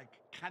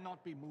 mountain-like,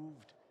 cannot be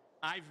moved,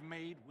 I've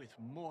made with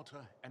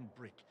mortar and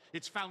brick.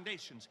 Its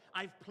foundations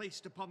I've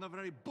placed upon the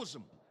very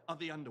bosom of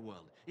the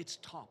underworld. Its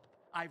top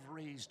I've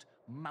raised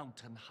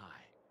mountain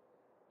high.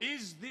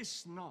 Is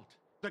this not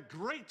the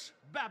great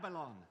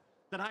Babylon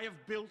that I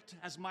have built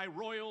as my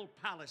royal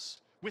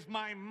palace with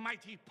my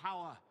mighty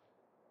power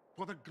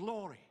for the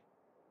glory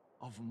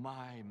of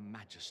my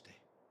majesty?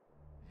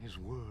 His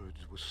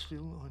words were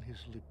still on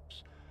his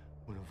lips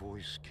when a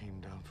voice came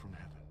down from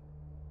heaven.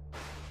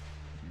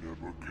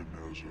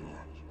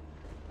 Nebuchadnezzar,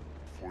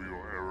 for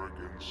your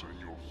arrogance and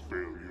your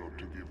failure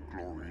to give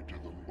glory to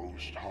the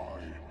Most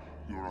High,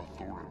 your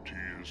authority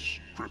is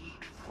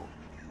stripped from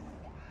you.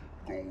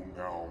 Go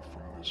now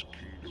from this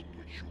kingdom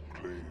which you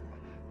claim.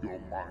 Your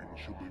mind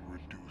shall be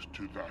reduced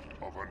to that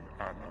of an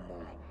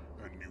animal,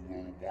 and you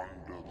will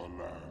wander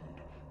the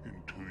land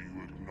until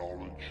you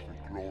acknowledge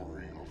the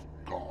glory of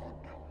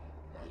God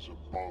as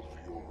above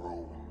your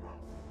own.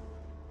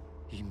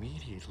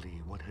 Immediately,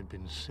 what had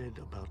been said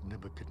about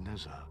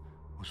Nebuchadnezzar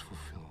was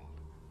fulfilled.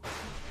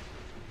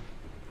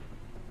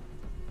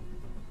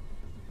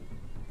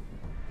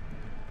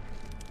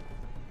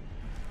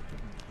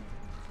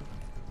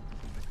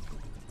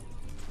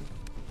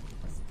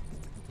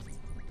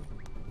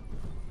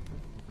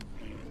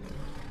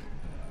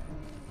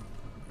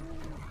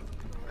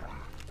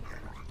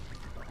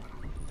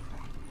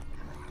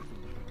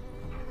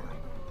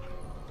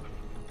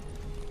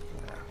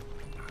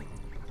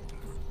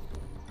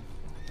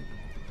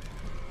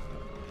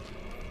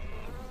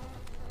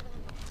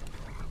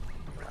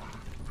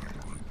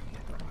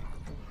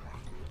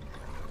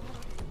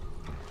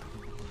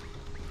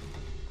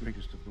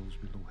 Greatest of those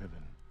below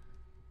heaven.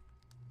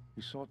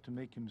 He sought to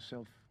make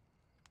himself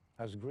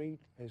as great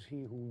as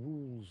he who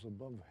rules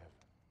above heaven,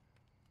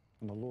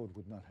 and the Lord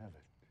would not have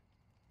it.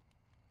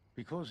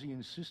 Because he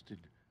insisted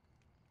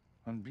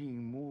on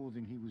being more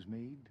than he was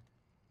made,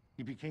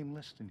 he became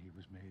less than he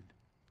was made.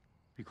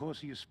 Because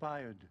he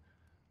aspired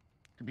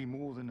to be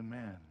more than a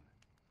man,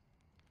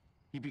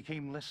 he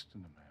became less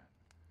than a man.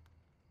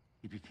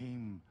 He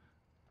became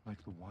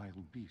like the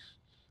wild beasts.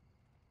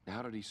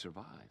 How did he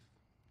survive?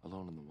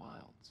 Alone in the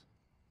wilds.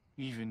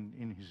 Even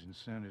in his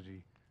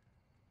insanity,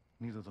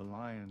 neither the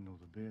lion nor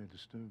the bear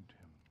disturbed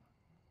him.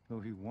 Though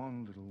he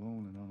wandered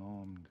alone and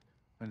unarmed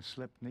and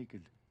slept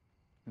naked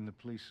in the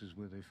places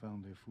where they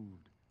found their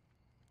food.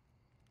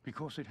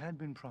 Because it had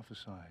been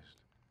prophesied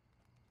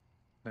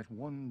that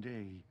one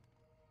day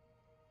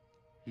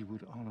he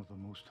would honor the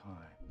Most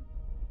High.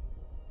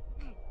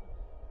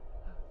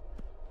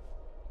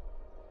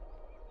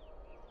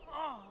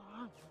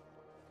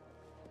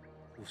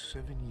 For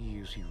 7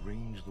 years he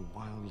ranged the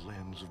wild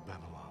lands of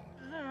Babylon.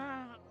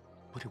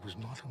 But it was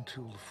not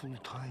until the full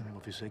time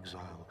of his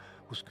exile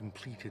was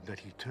completed that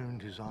he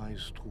turned his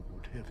eyes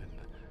toward heaven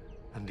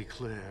and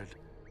declared,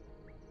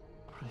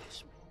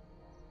 Praise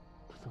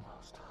be to the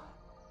Most High.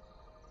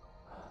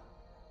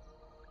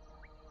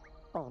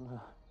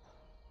 Honor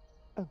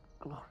and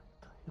glory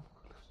to him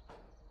who lives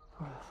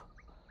forever.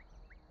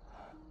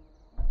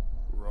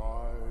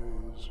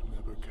 Rise,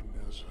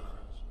 Nebuchadnezzar.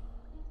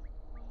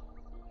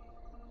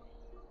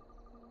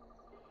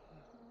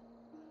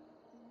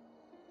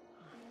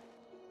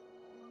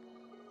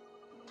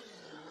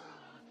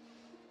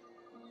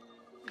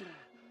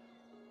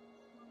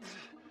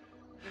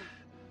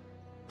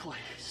 For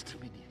his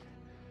dominion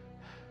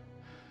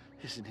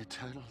is an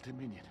eternal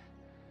dominion.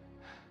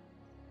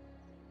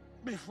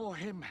 Before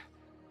him,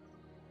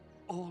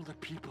 all the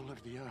people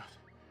of the earth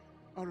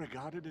are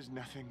regarded as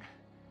nothing.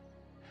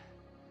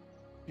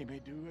 He may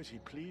do as he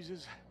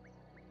pleases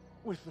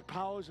with the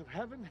powers of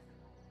heaven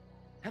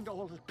and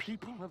all the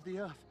people of the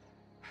earth.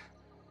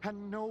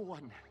 And no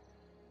one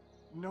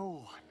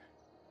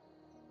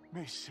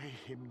may say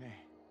him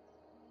nay.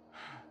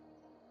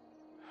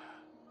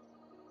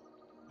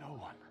 No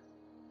one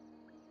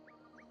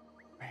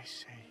may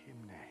say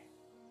him nay.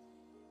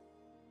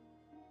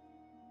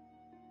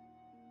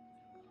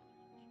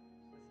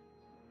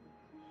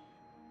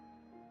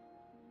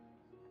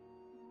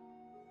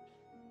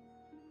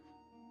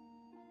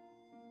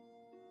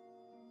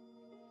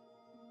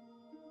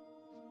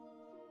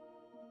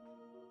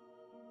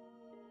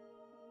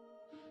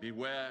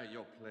 Beware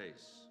your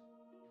place,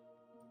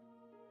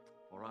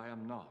 for I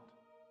am not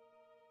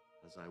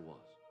as I was.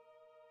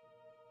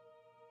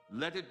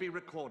 Let it be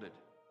recorded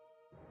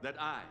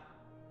that I,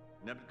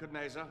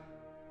 Nebuchadnezzar,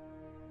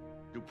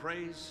 do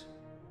praise,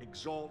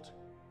 exalt,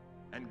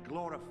 and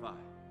glorify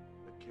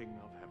the King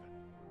of heaven,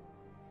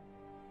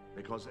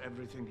 because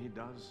everything he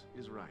does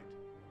is right,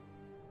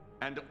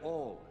 and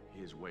all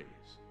his ways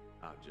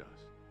are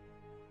just.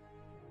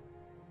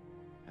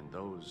 And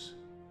those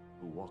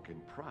who walk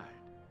in pride,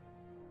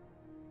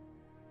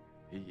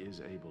 he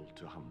is able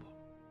to humble.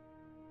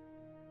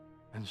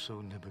 And so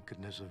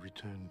Nebuchadnezzar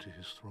returned to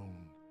his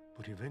throne,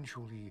 but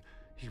eventually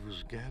he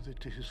was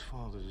gathered to his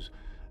fathers,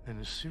 and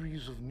a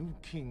series of new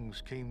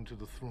kings came to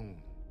the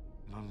throne,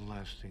 none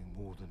lasting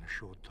more than a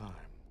short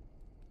time.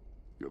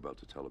 You're about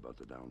to tell about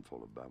the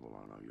downfall of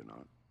Babylon, are you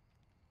not?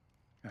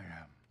 I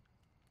am.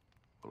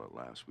 Well, at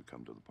last we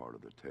come to the part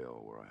of the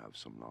tale where I have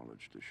some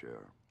knowledge to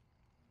share.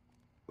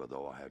 For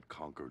though I had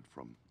conquered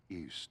from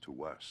east to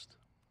west,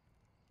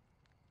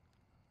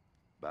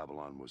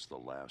 Babylon was the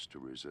last to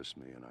resist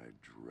me, and I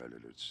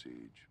dreaded its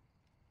siege.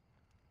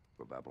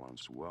 For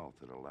Babylon's wealth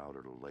had allowed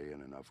her to lay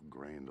in enough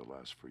grain to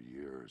last for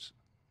years,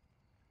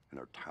 and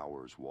her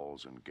towers,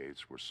 walls, and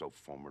gates were so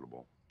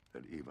formidable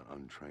that even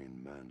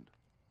untrained men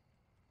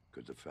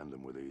could defend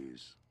them with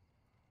ease.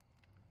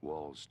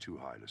 Walls too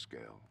high to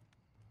scale,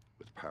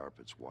 with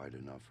parapets wide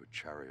enough for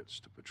chariots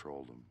to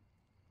patrol them,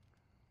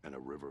 and a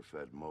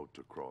river-fed moat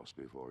to cross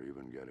before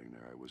even getting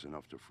there. It was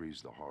enough to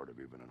freeze the heart of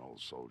even an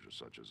old soldier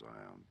such as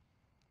I am.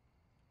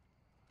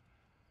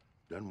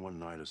 Then one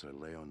night as I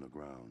lay on the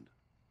ground,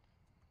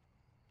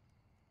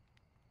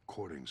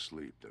 courting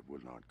sleep that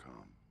would not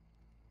come,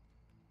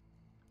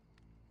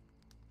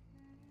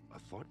 a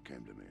thought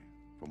came to me.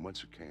 From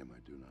whence it came, I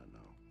do not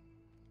know.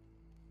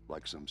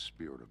 Like some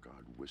spirit of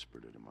God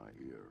whispered it in my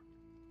ear.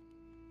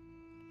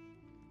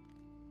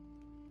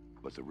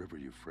 But the river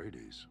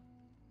Euphrates,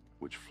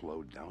 which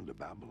flowed down to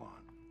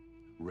Babylon,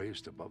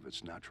 raised above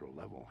its natural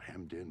level,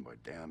 hemmed in by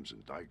dams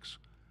and dikes.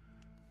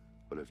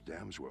 But if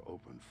dams were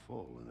opened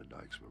full and the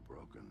dikes were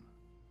broken,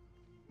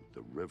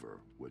 the river,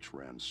 which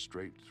ran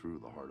straight through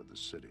the heart of the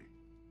city,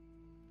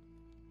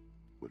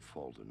 would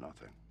fall to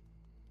nothing.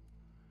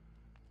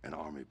 An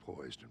army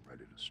poised and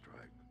ready to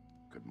strike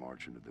could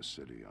march into the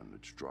city on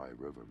its dry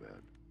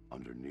riverbed,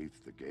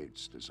 underneath the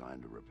gates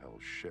designed to repel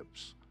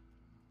ships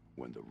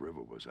when the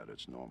river was at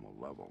its normal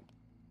level.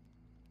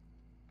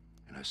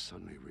 And I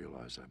suddenly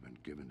realized I'd been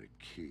given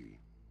a key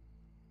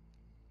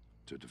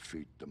to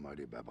defeat the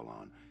mighty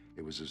Babylon.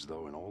 It was as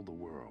though in all the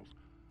world,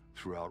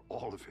 throughout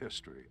all of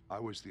history, I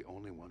was the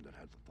only one that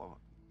had the thought.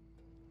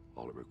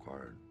 All it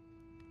required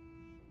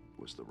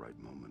was the right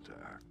moment to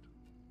act.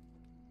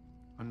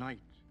 A night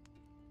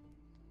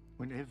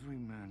when every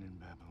man in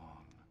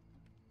Babylon,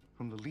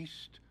 from the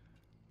least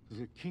to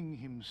the king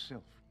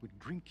himself, would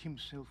drink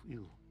himself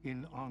ill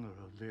in honor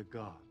of their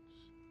gods,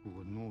 who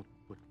were naught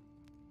but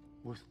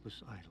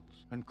worthless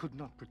idols and could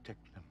not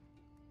protect them.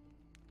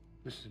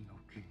 Listen,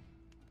 O king,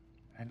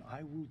 and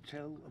I will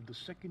tell of the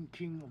second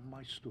king of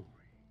my story,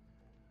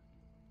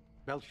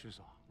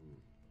 Belshazzar,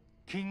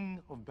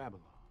 king of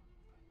Babylon.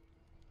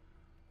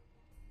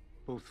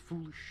 Both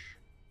foolish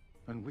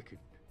and wicked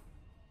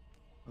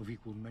of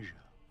equal measure.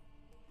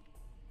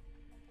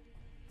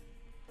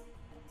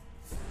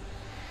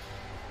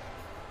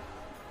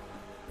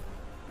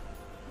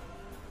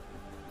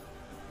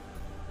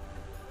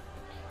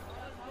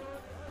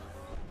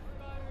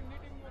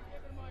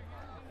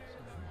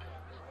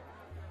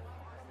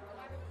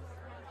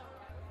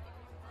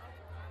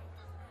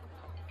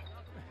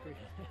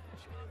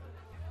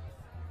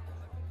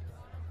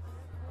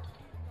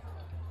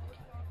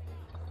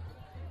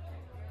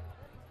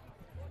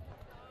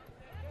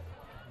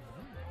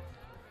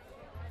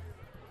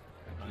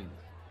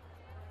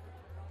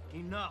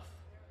 Enough!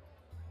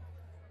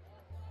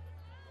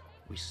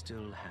 We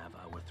still have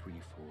our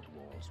threefold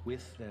walls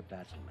with their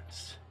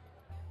battlements.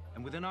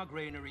 And within our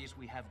granaries,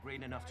 we have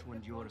grain enough to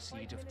endure a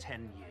siege of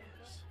 10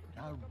 years.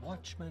 Our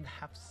watchmen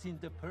have seen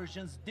the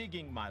Persians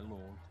digging, my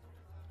lord.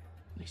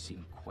 They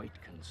seem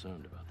quite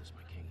concerned about this,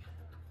 my king.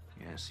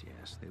 Yes,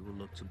 yes, they will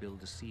look to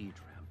build a siege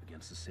ramp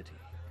against the city.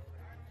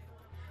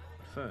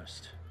 But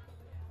first,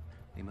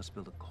 they must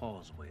build a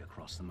causeway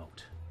across the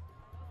moat.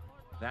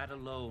 That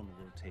alone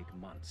will take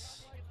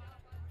months.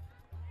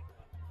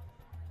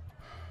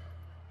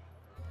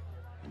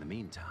 In the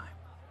meantime,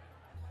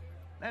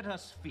 let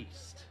us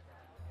feast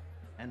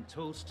and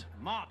toast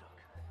Marduk,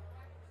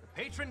 the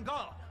patron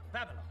god of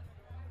Babylon.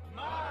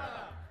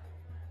 Marduk!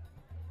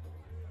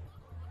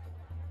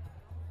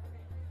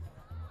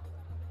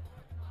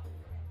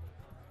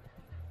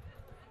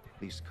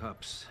 These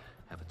cups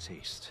have a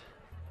taste,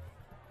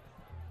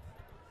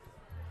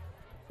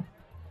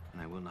 and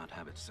I will not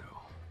have it so.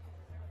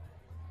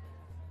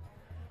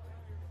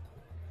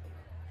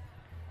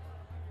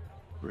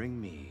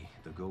 Bring me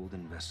the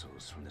golden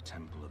vessels from the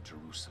Temple of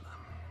Jerusalem.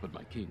 But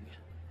my king,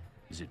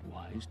 is it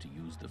wise to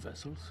use the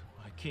vessels?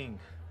 My king,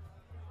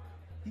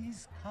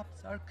 these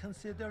cups are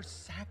considered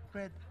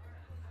sacred.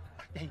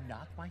 Are they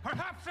not, my king?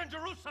 Perhaps in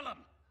Jerusalem!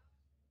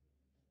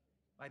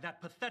 By that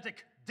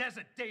pathetic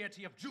desert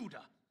deity of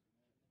Judah.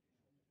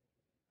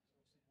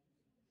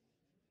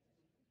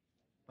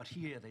 But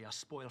here they are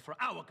spoiled for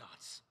our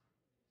gods.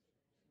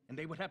 And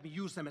they would have me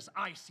use them as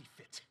I see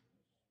fit.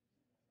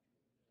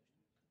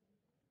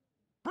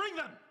 Bring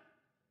them!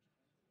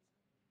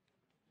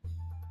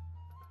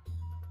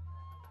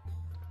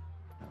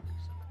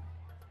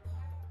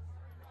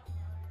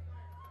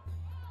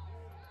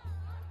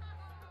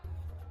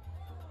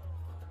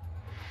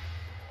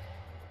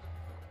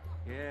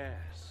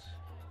 Yes.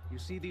 You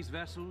see these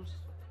vessels?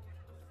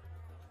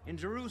 In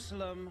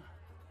Jerusalem,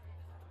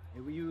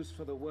 they were used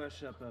for the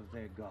worship of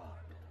their god.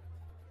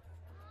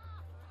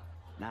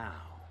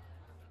 Now,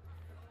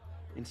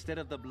 instead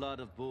of the blood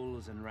of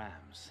bulls and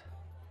rams,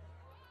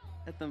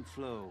 let them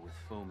flow with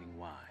foaming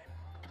wine.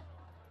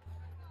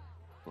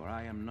 For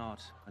I am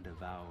not a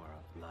devourer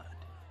of blood.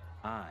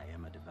 I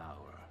am a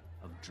devourer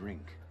of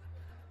drink.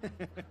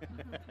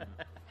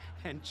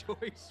 And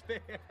choice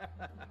fare.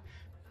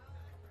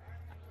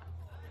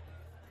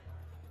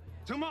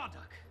 To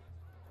Marduk,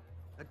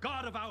 the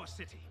god of our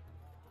city.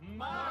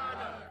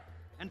 Marduk!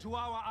 And to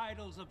our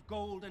idols of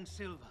gold and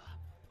silver,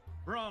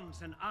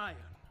 bronze and iron,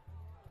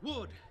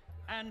 wood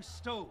and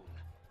stone,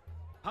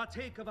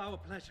 partake of our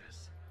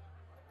pleasures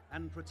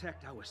and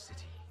protect our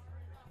city.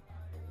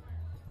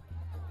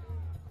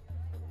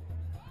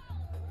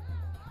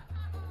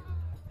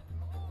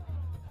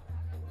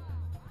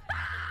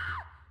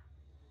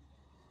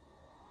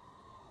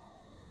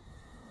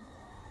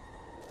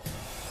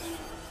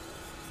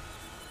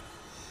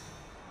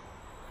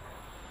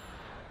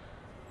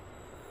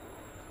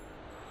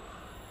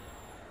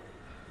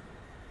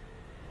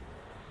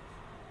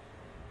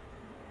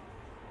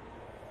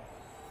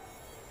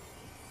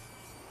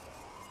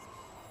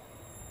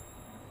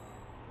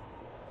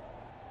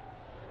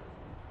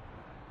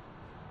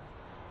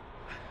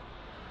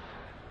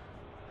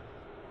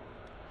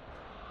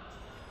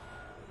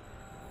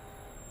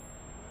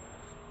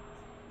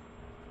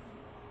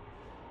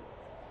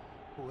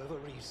 Whoever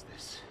reads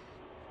this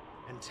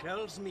and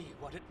tells me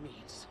what it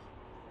means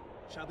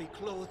shall be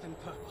clothed in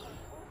purple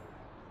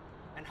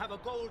and have a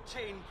gold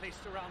chain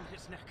placed around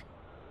his neck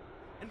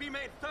and be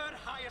made third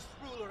highest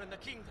ruler in the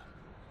kingdom.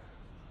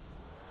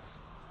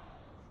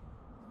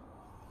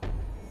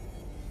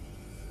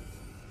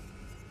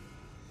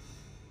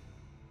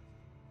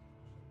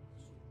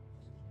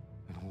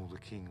 And all the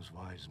king's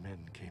wise men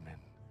came in,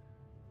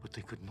 but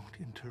they could not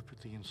interpret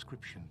the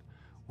inscription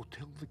or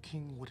tell the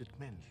king what it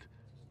meant.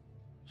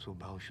 So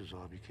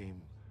Belshazzar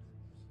became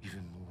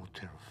even more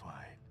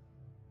terrified.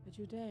 The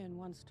Judean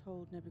once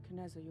told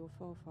Nebuchadnezzar, your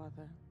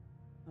forefather,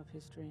 of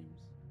his dreams.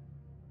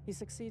 He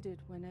succeeded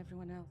when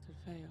everyone else had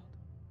failed.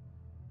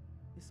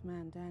 This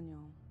man,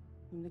 Daniel,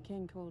 whom the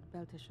king called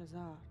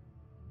Belteshazzar,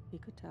 he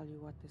could tell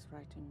you what this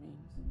writing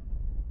means.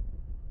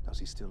 Does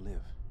he still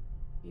live?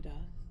 He does.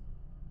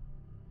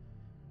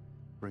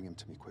 Bring him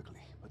to me quickly,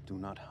 but do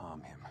not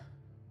harm him.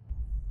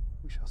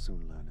 We shall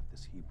soon learn if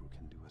this Hebrew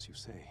can do as you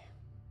say.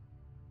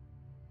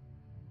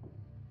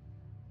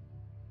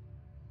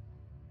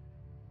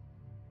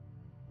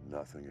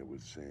 Nothing, it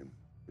would seem,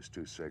 is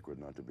too sacred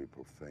not to be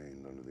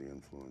profaned under the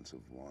influence of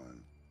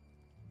wine.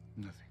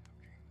 Nothing,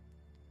 O King.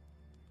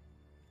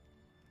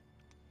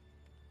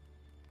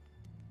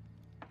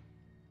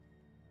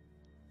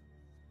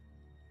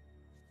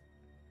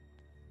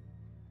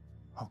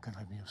 How can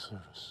I be of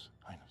service,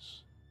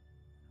 Highness?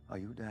 Are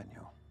you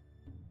Daniel?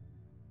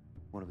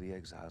 One of the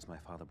exiles my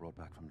father brought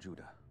back from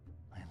Judah?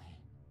 I am he.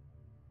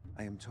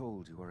 I am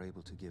told you are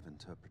able to give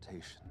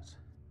interpretations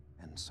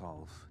and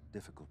solve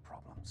difficult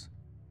problems.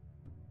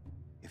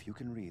 If you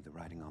can read the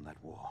writing on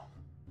that wall,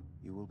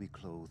 you will be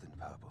clothed in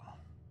purple,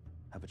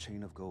 have a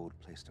chain of gold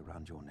placed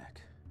around your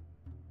neck,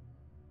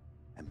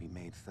 and be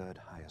made third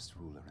highest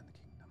ruler in the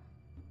kingdom.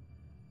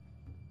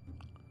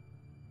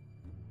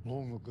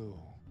 Long ago,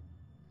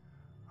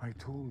 I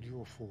told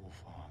your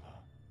forefather,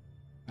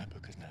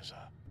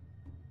 Nebuchadnezzar,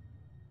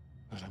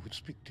 that I would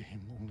speak to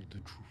him only the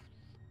truth,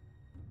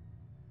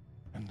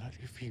 and that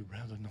if he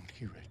rather not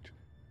hear it,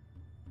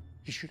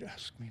 he should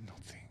ask me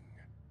nothing.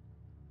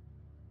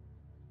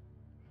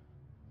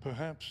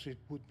 Perhaps it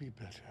would be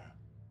better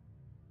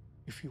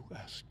if you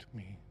asked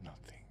me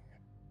nothing.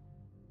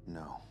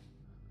 No.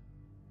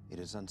 It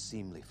is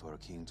unseemly for a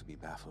king to be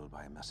baffled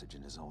by a message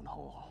in his own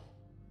hall.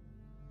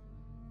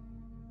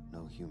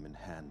 No human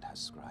hand has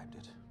scribed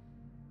it.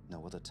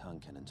 No other tongue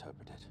can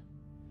interpret it.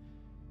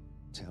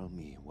 Tell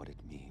me what it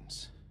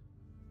means.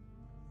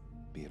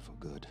 Be it for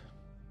good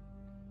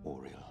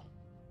or ill.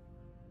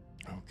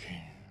 O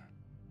King,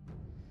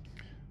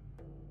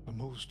 the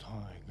Most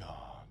High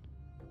God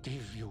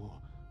gave your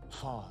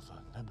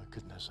father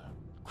Nebuchadnezzar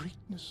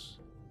greatness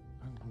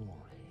and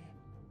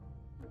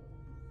glory.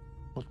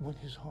 But when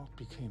his heart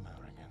became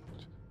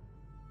arrogant,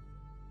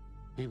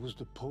 he was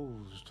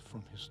deposed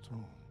from his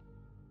throne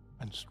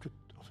and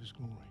stripped of his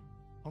glory,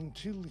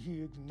 until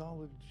he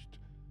acknowledged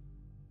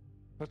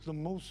that the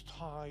Most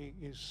High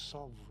is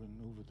sovereign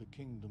over the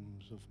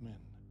kingdoms of men.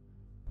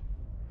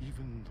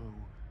 Even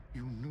though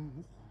you knew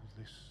all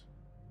this,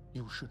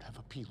 you should have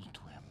appealed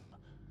to him.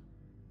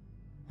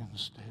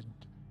 Instead,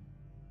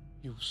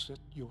 you set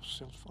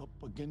yourself up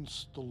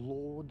against the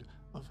Lord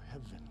of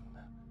heaven.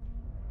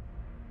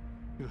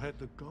 You had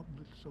the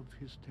goblets of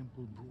his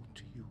temple brought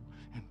to you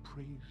and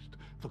praised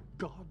the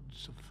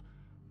gods of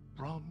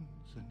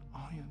bronze and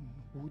iron,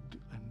 wood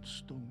and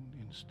stone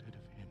instead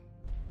of him.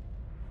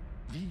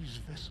 These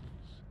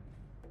vessels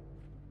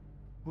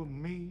were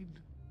made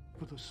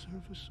for the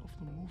service of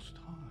the Most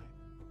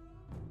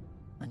High,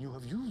 and you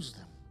have used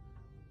them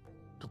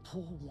to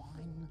pour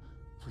wine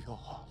for your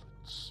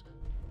harlots.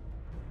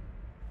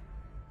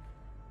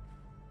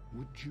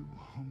 Would you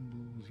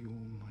humble the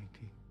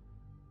Almighty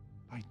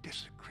by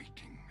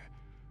desecrating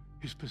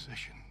his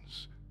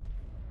possessions?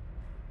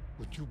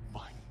 Would you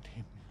bind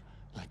him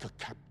like a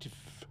captive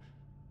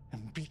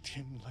and beat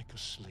him like a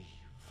slave?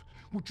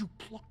 Would you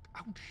pluck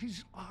out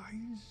his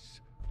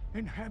eyes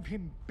and have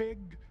him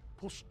beg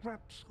for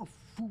scraps of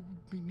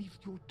food beneath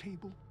your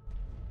table?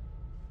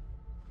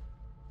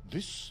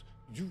 This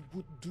you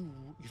would do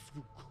if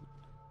you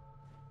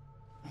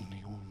could, and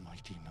the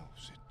Almighty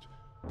knows it.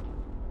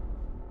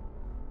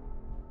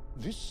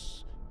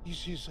 This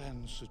is his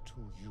answer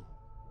to you.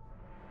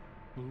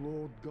 The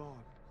Lord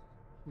God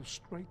will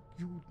strike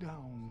you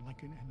down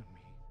like an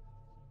enemy.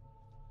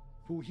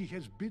 For he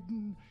has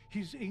bidden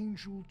his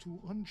angel to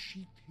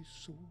unsheath his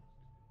sword.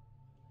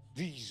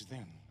 These,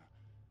 then,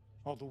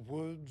 are the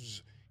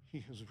words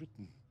he has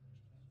written.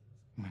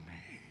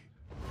 Mene.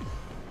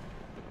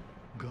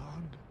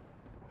 God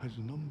has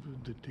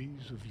numbered the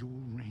days of your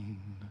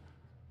reign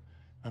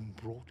and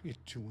brought it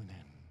to an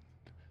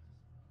end.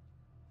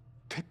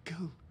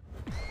 Tekel,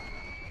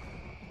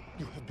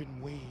 you have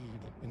been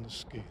weighed in the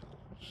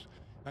scales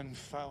and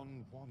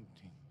found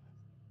wanting.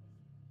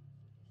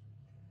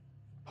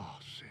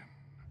 Sin.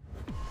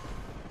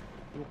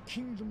 Your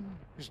kingdom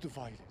is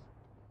divided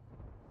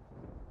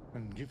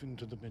and given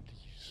to the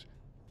Medes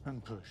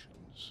and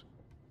Persians.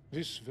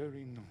 This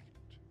very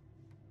night,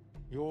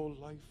 your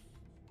life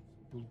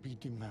will be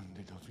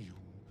demanded of you,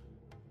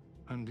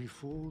 and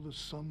before the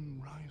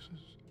sun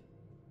rises,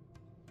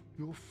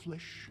 your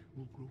flesh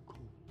will grow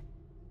cold.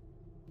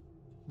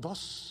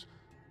 Thus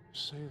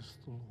saith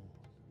the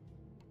Lord,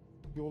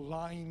 your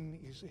line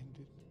is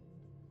ended,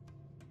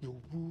 your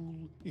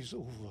rule is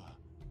over,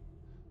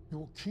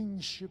 your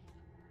kingship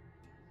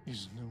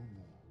is no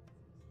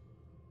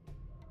more.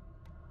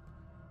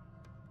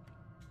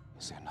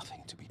 Is there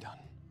nothing to be done?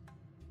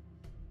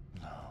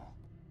 No.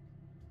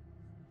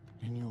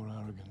 In your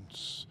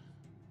arrogance,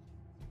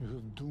 you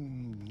have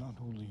doomed not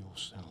only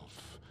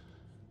yourself,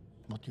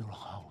 but your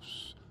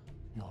house,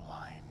 your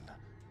line,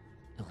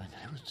 your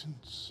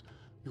inheritance,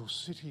 your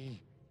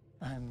city,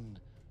 and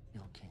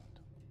your kingdom.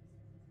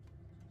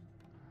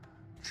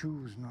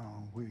 Choose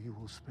now where you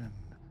will spend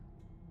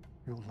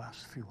your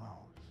last few hours.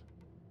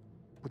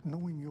 But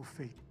knowing your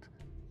fate,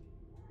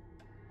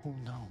 who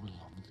now will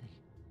love thee?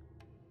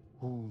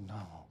 Who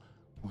now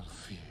will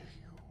fear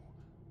you?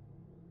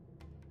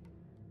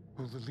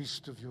 Will the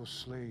least of your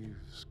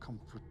slaves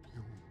comfort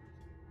you?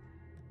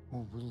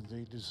 Or will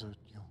they desert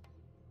you,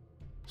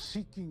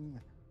 seeking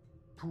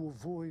to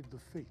avoid the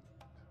fate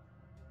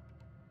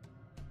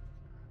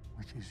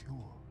which is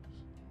yours?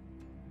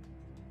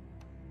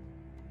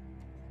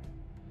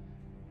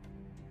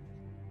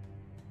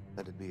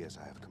 Let it be as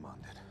I have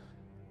commanded.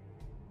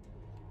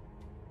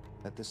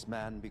 Let this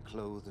man be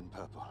clothed in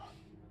purple.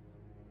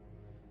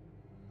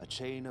 A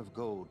chain of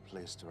gold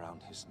placed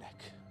around his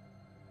neck.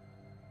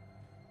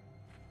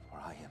 For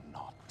I am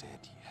not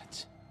dead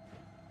yet.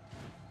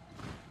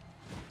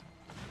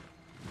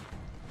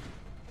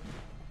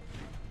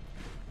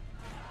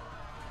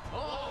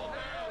 All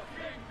hail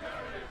King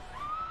Darius!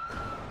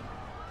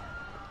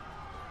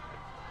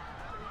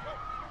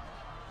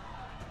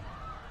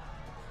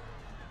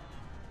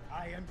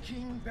 I am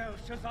King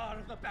Belshazzar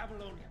of the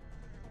Babylonians.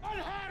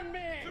 Unharm me!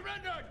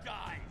 Surrender or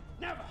die!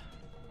 Never!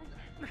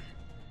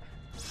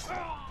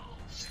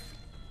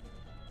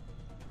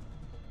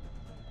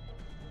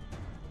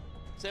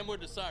 Send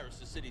word to Cyrus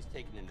the city's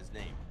taken in his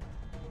name.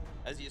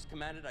 As he has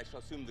commanded, I shall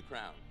assume the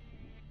crown.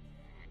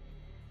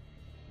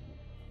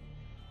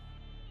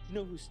 Do you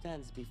know who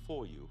stands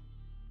before you?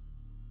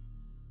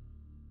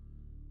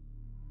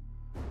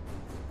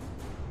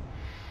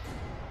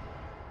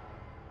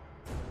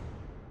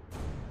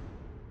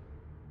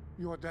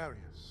 You are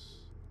Darius,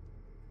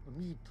 the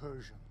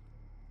Mede-Persian,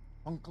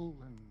 uncle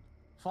and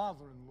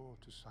father-in-law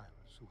to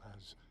Cyrus, who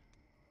has,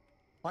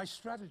 by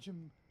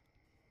stratagem,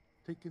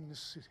 taken this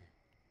city.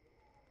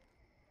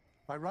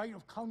 By right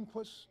of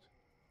conquest,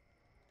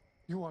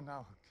 you are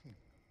now her king.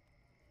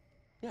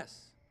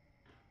 Yes.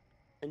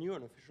 And you're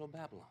an official of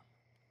Babylon.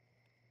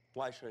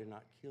 Why should I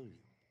not kill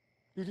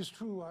you? It is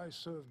true I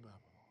served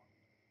Babylon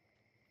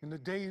in the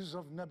days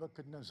of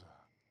Nebuchadnezzar,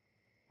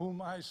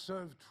 whom I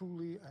served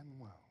truly and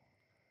well.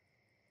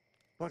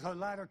 But her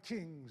latter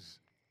kings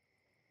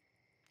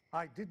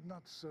I did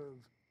not serve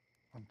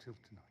until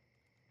tonight.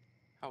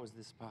 How is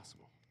this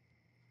possible?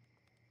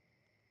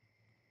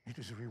 It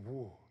is a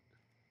reward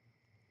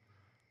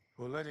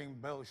for letting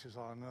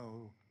Belshazzar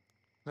know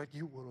that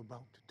you were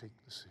about to take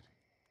the city.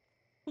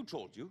 Who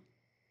told you?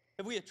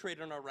 Have we a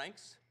traitor in our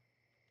ranks?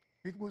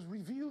 It was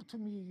revealed to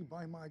me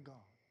by my God,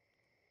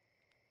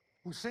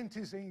 who sent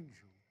his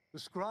angel to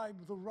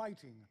scribe the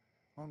writing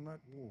on that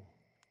wall.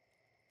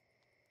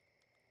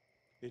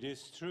 It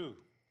is true.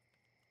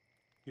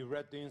 He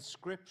read the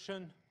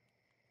inscription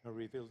and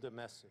revealed the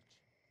message.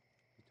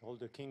 He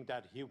told the king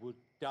that he would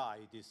die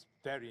this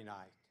very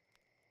night.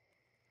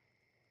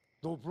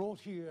 Though brought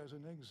here as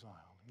an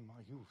exile in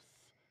my youth,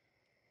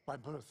 by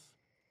birth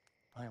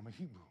I am a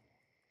Hebrew,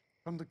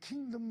 from the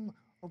kingdom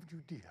of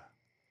Judea,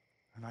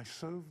 and I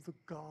serve the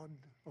God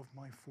of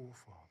my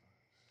forefathers.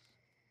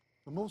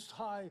 The Most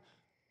High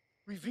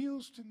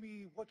reveals to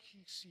me what he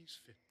sees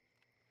fit.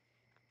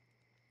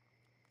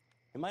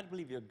 Am I to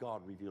believe your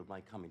God revealed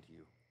my coming to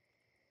you?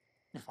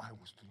 If I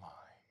was to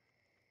lie,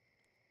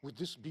 would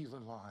this be the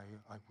lie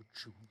I would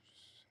choose?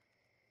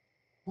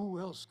 Who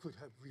else could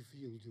have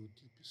revealed your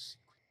deepest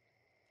secret?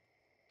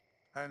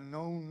 And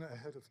known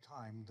ahead of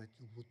time that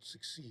you would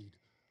succeed,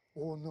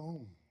 or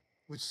known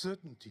with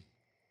certainty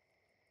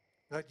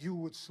that you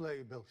would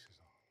slay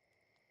Belshazzar?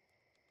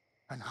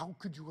 And how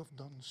could you have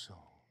done so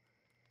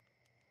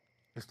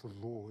if the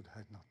Lord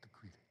had not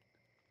decreed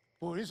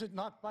it? Or is it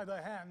not by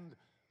the hand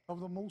of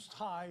the Most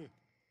High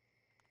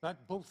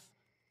that both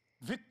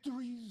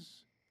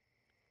victories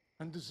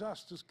and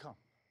disasters come?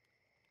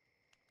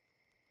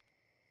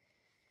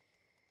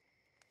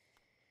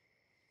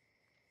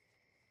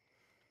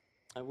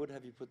 I would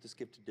have you put this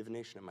gift of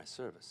divination in my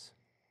service.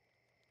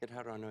 Yet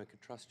how do I know I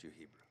could trust you,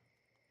 Hebrew?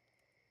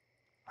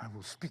 I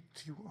will speak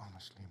to you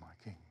honestly, my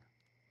king.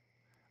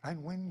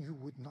 And when you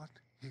would not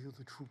hear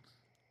the truth,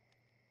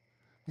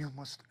 you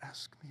must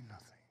ask me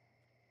nothing.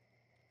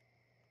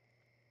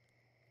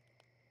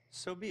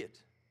 So be it.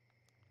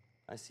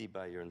 I see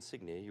by your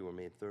insignia you were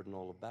made third in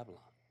all of Babylon.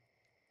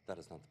 That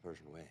is not the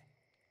Persian way.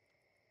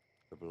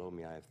 For below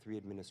me I have 3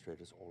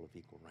 administrators, all of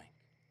equal rank.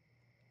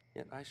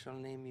 Yet I shall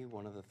name you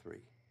one of the 3.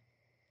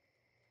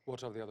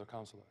 What of the other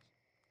counselors?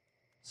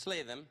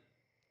 Slay them.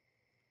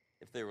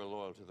 If they were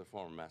loyal to the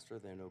former master,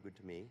 they're no good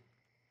to me.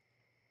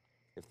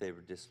 If they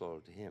were disloyal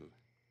to him,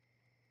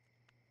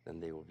 then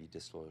they will be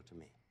disloyal to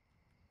me.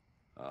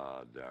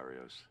 Ah,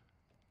 Darius.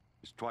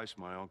 He's twice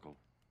my uncle,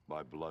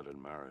 by blood and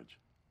marriage,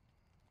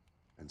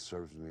 and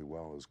serves me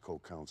well as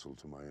co-counsel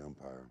to my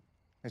empire.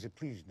 As it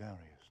pleased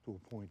Darius to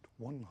appoint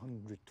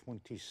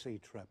 120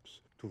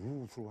 satraps to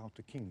rule throughout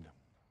the kingdom,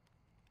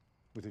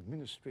 with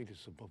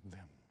administrators above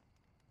them,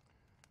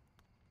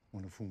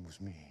 one of whom was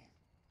me.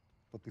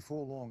 But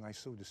before long, I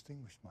so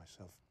distinguished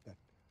myself that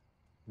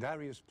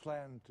Darius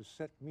planned to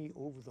set me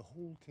over the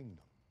whole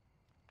kingdom.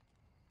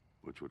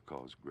 Which would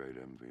cause great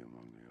envy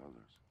among the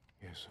others.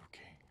 Yes, O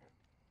king.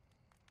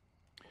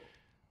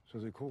 So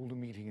they called a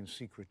meeting in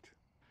secret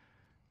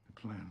to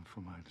plan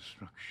for my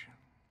destruction.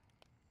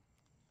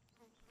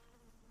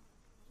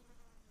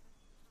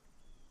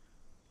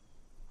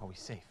 Are we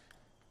safe?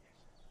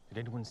 Did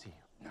anyone see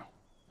you? No.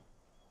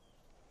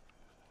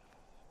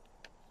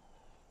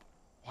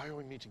 Why are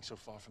we meeting so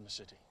far from the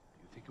city?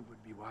 Do you think it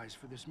would be wise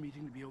for this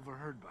meeting to be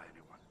overheard by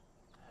anyone?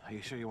 Are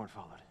you sure you weren't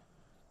followed?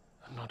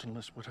 Not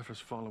unless whatever's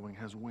following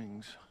has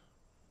wings.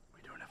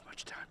 We don't have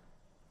much time.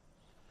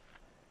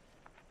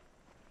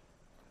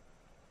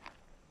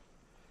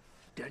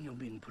 Daniel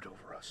being put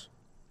over us,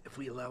 if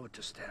we allow it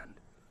to stand,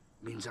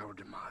 means our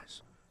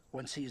demise.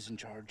 Once he is in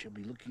charge, he'll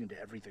be looking into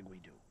everything we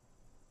do.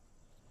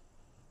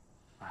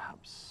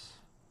 Perhaps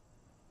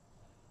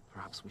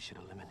we should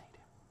eliminate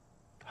him.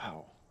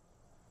 How?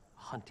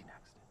 A hunting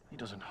accident. He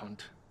doesn't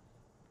hunt.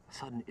 A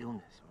sudden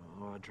illness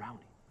or a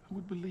drowning. Who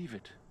would believe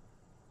it?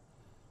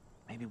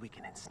 Maybe we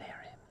can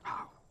ensnare him.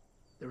 How?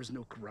 There is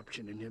no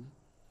corruption in him,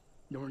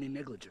 nor any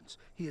negligence.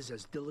 He is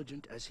as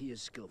diligent as he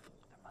is skillful.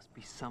 There must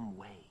be some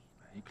way.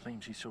 He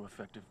claims he's so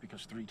effective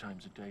because 3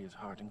 times a day his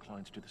heart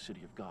inclines to the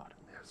city of God.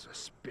 There's a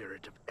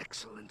spirit of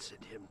excellence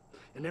in him.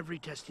 In every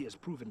test he has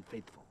proven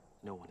faithful.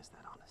 No one is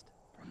that honest.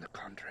 On the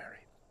contrary.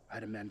 I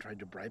had a man tried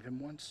to bribe him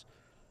once,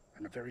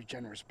 and a very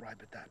generous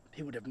bribe at that.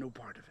 He would have no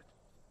part of it.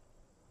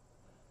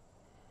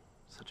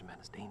 Such a man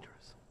is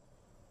dangerous.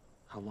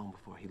 How long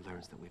before he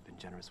learns that we've been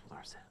generous with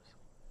ourselves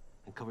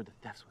and covered the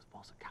thefts with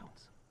false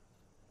accounts?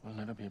 We'll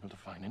never be able to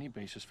find any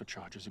basis for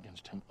charges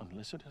against him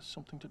unless it has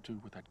something to do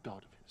with that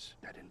God of his.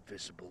 That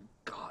invisible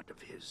God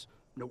of his.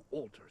 No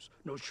altars,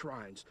 no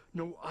shrines,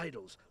 no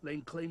idols,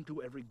 laying claim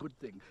to every good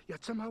thing,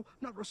 yet somehow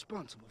not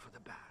responsible for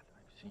the bad.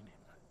 I've seen him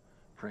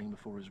praying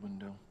before his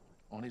window,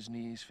 on his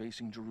knees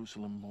facing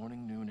Jerusalem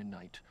morning, noon, and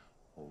night,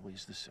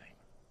 always the same.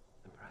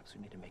 Then perhaps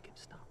we need to make him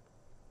stop.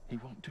 He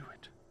won't do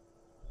it.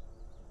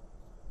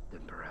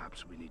 Then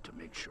perhaps we need to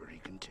make sure he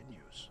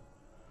continues.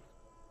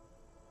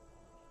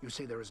 You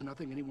say there is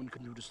nothing anyone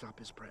can do to stop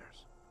his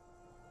prayers?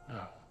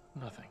 No,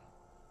 nothing.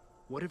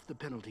 What if the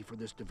penalty for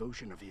this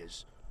devotion of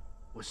his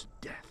was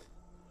death?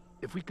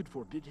 If we could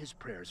forbid his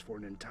prayers for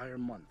an entire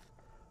month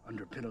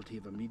under penalty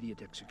of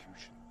immediate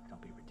execution?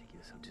 Don't be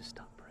ridiculous. He'll just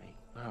stop praying.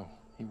 No,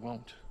 he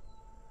won't.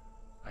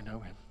 I know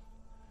him.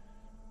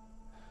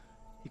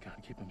 He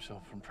can't keep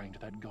himself from praying to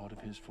that God of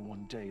his for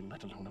 1 day,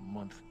 let alone a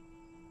month.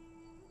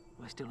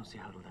 Well, I still don't see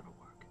how it'll ever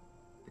work.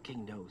 The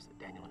king knows that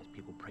Daniel and his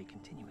people pray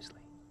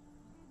continuously,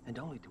 and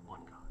only to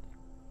one God.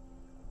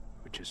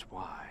 Which is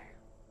why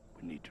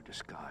we need to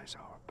disguise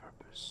our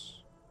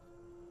purpose.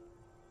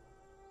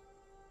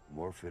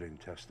 More fitting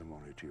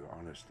testimony to your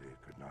honesty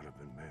could not have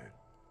been made.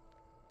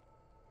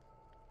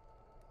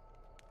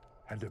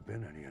 Had there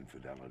been any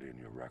infidelity in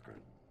your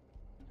record,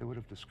 they would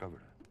have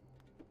discovered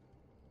it.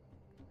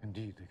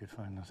 Indeed, they could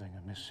find nothing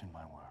amiss in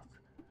my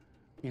work,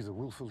 either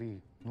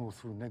willfully nor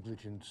through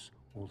negligence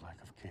or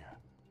lack of care.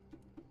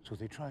 So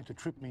they tried to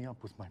trip me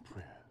up with my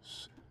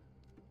prayers.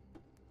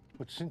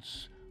 But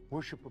since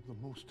worship of the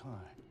Most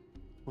High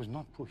was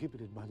not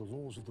prohibited by the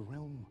laws of the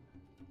realm,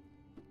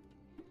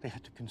 they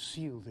had to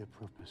conceal their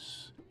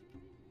purpose,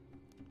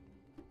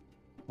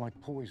 like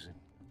poison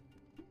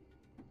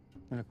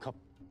in a cup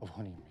of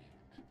honeymead.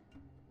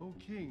 O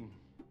King,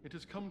 it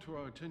has come to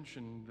our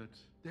attention that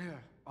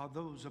there are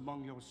those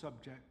among your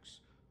subjects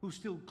who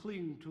still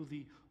cling to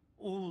the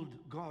old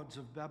gods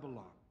of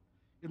Babylon,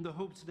 in the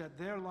hopes that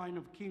their line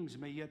of kings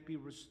may yet be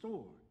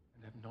restored.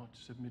 And have not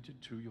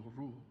submitted to your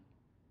rule.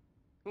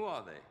 Who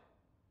are they?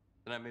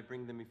 That I may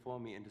bring them before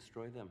me and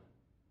destroy them.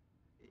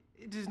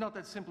 It is not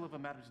that simple of a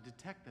matter to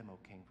detect them, O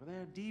king, for they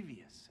are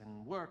devious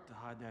and work to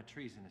hide their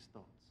treasonous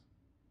thoughts.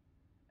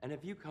 And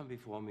have you come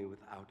before me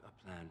without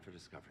a plan for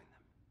discovering them?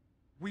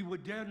 We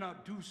would dare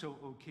not do so,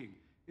 O king.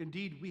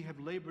 Indeed, we have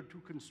labored to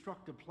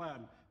construct a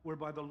plan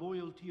whereby the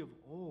loyalty of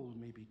all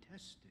may be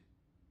tested.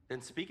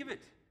 Then speak of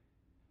it.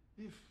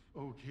 If,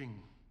 O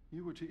king,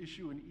 you were to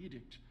issue an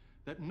edict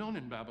that none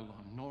in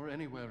Babylon, nor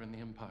anywhere in the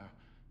empire,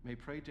 may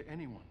pray to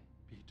anyone,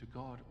 be it to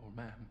God or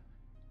man,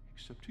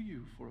 except to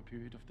you for a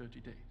period of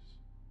 30 days.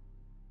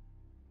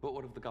 But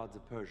what of the gods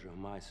of Persia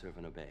whom I serve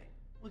and obey?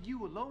 Well,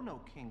 you alone,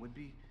 O king, would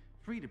be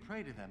free to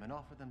pray to them and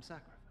offer them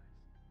sacrifice.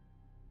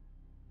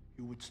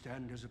 You would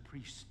stand as a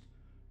priest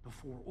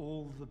before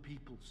all the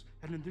peoples,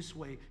 and in this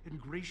way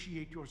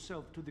ingratiate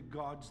yourself to the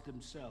gods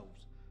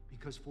themselves,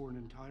 because for an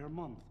entire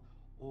month,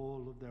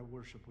 all of their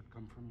worship would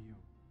come from you.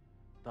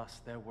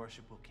 Thus, their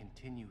worship will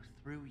continue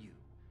through you,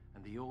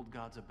 and the old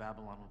gods of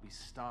Babylon will be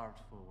starved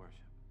for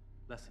worship,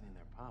 lessening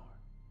their power.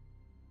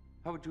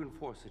 How would you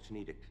enforce such an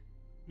edict?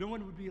 No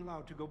one would be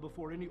allowed to go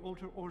before any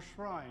altar or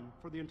shrine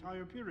for the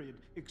entire period,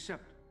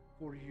 except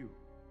for you.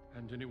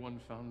 And anyone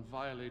found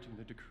violating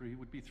the decree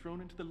would be thrown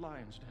into the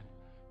lion's den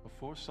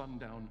before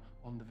sundown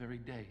on the very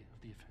day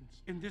of the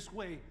offense. In this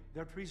way,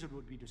 their treason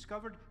would be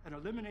discovered and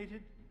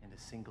eliminated in a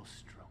single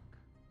stroke.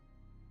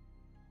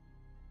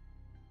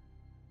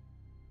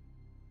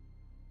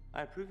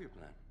 I approve your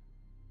plan.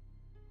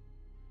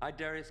 I,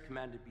 Darius,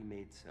 command it be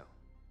made so.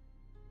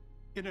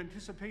 In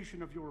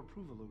anticipation of your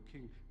approval, O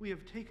king, we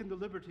have taken the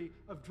liberty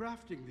of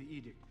drafting the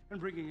edict and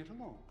bringing it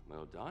along.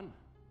 Well done.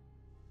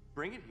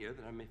 Bring it here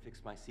that I may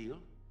fix my seal.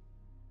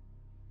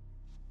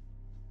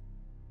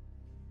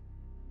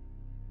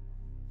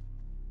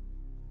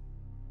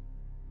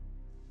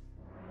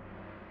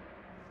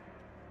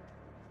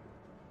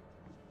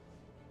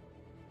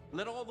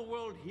 Let all the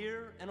world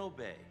hear and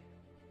obey.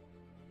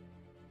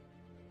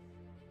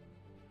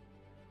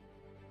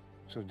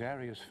 So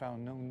Darius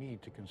found no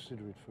need to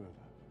consider it further.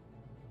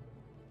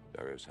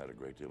 Darius had a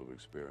great deal of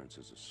experience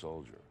as a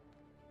soldier,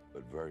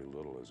 but very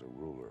little as a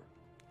ruler.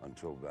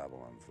 until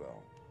Babylon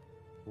fell.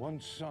 One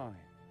sign.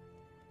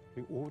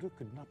 The order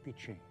could not be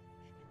changed.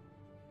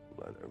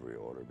 Let every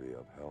order be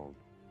upheld,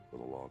 for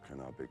the law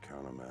cannot be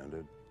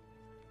countermanded,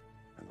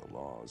 and the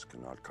laws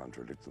cannot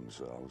contradict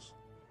themselves.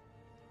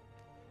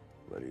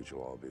 Let each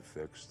law be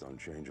fixed,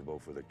 unchangeable,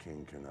 for the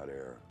king cannot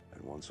err.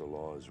 And once a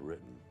law is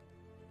written,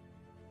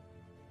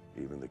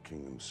 even the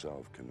king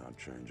himself cannot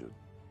change it.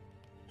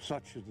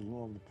 Such is the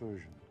law of the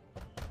Persians.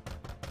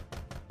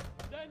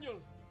 Daniel,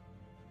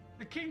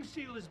 the king's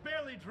seal is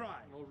barely dry.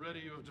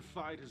 Already you have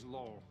defied his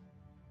law.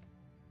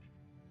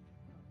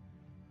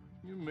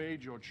 You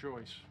made your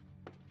choice.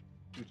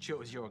 You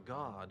chose your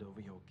God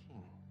over your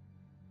king.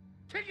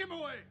 Take him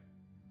away!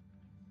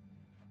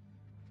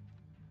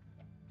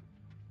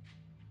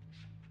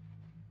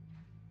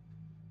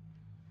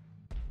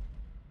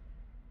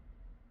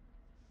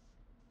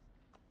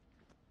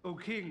 O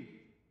king,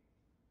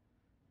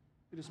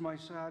 it is my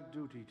sad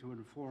duty to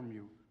inform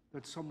you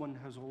that someone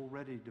has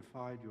already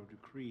defied your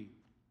decree.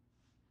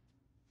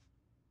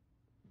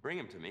 Bring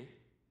him to me.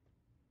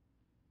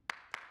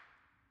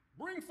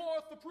 Bring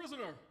forth the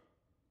prisoner!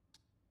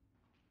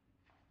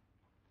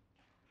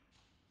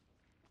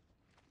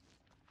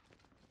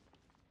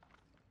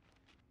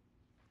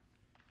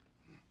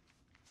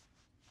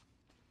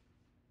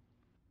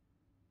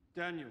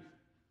 Daniel,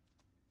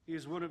 he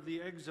is one of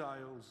the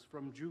exiles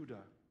from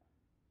Judah.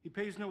 He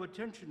pays no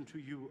attention to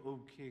you, O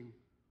king,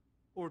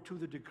 or to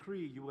the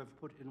decree you have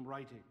put in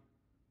writing.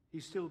 He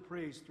still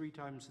prays 3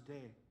 times a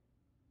day.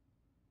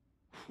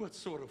 What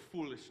sort of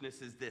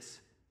foolishness is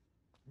this?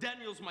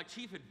 Daniel's my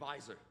chief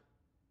advisor.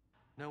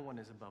 No one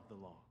is above the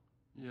law.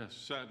 Yes,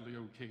 sadly,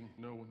 O king,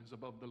 no one is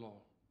above the law.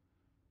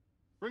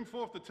 Bring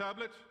forth the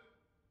tablet.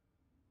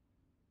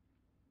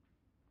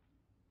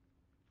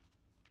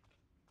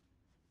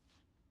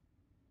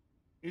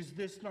 Is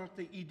this not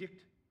the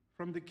edict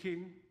from the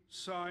king,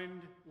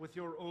 signed with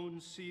your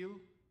own seal?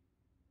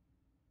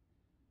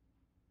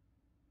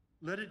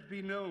 Let it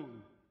be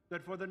known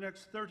that for the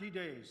next 30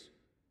 days,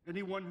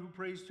 anyone who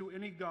prays to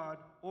any god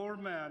or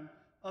man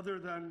other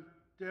than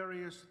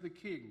Darius the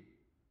king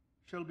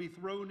shall be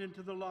thrown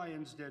into the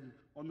lion's den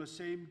on the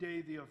same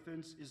day the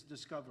offense is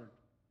discovered.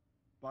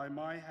 By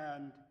my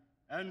hand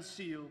and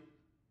seal,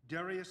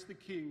 Darius the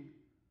king,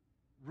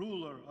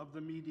 ruler of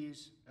the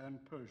Medes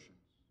and Persians.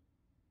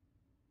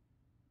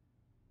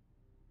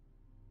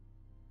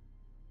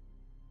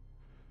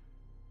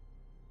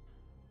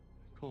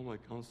 Call my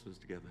counselors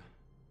together.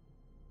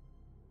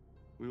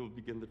 We will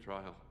begin the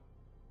trial.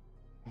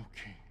 O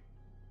king,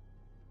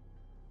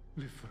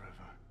 live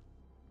forever.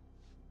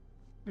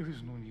 There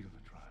is no need of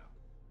a trial.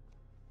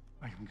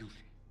 I am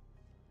guilty.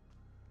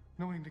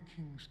 Knowing the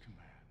king's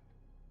command,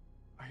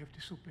 I have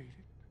disobeyed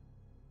it.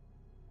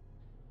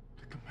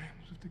 The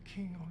commands of the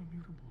king are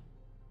immutable,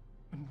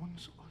 and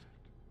once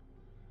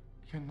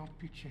uttered, cannot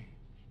be changed.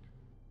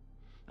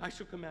 I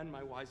shall command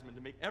my wise men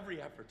to make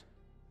every effort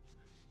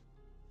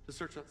to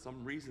search out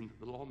some reason that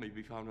the law may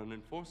be found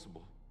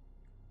unenforceable.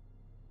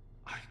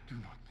 I do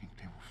not think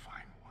they will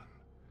find one.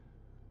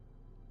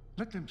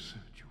 Let them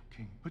search, O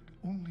king, but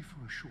only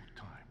for a short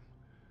time.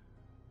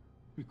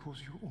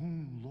 Because your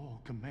own law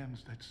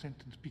commands that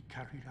sentence be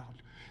carried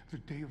out the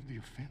day of the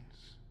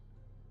offense.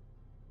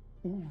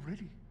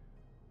 Already,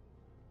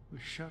 the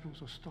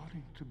shadows are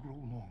starting to grow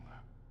longer,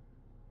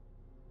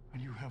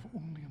 and you have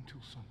only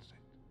until sunset.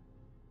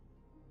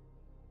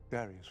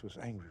 Darius was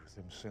angry with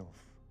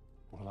himself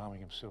for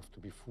allowing himself to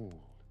be fooled,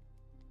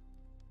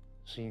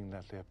 seeing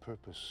that their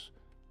purpose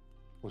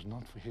was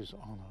not for his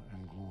honor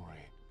and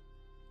glory,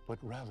 but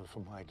rather for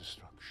my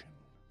destruction.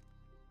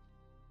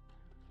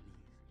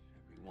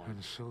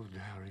 And so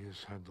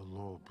Darius had the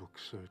law book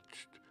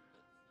searched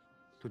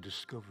to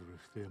discover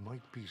if there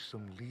might be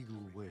some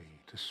legal way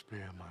to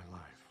spare my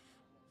life.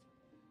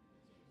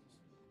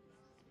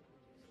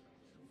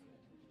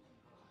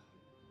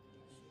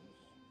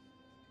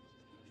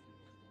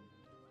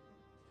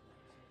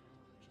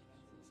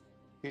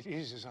 It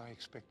is as I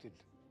expected.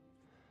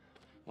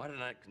 Why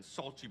didn't I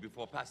consult you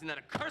before passing that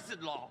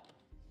accursed law?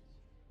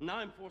 Now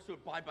I'm forced to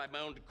abide by my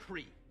own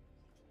decree.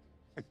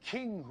 A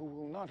king who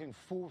will not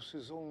enforce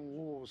his own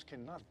laws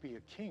cannot be a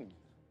king.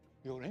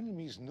 Your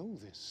enemies know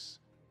this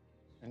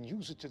and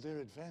use it to their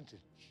advantage.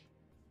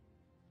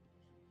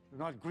 Do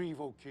not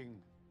grieve, O king.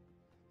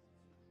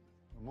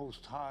 The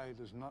Most High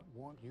does not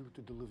want you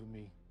to deliver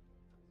me.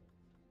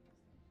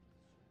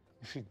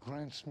 If he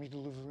grants me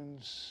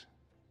deliverance,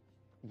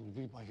 it will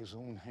be by his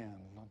own hand,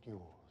 not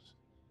yours.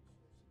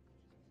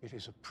 It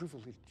is a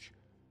privilege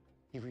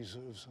he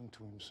reserves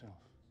unto himself.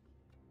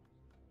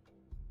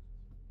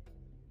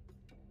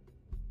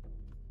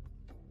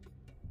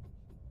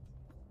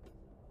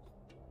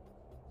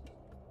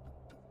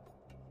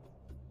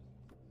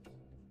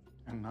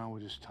 And now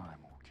it is time,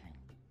 O king.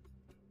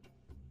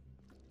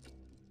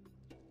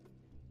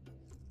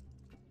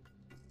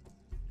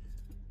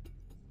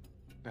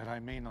 That I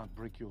may not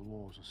break your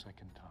laws a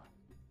second time.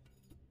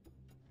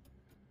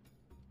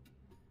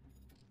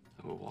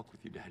 I will walk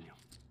with you, Daniel.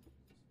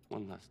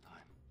 One last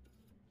time.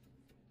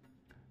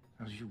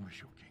 As you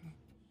wish, O king.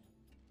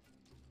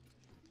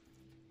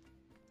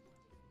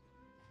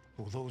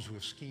 For those who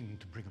have schemed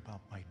to bring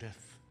about my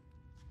death,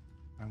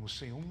 I will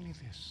say only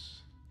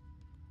this.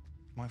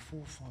 My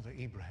forefather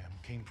Abraham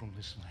came from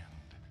this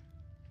land,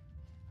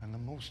 and the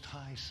Most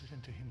High said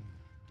unto him,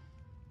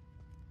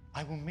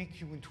 I will make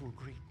you into a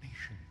great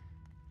nation.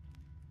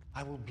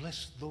 I will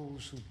bless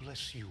those who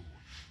bless you,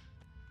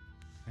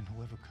 and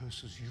whoever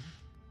curses you,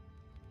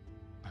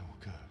 I will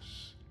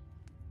curse.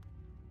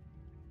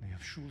 They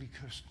have surely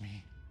cursed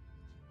me,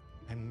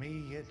 and may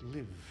yet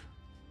live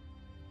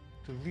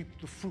to reap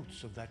the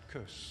fruits of that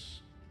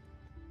curse.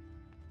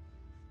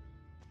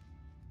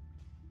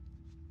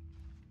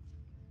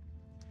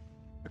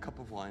 A cup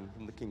of wine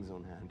from the king's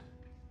own hand.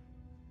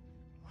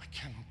 I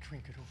cannot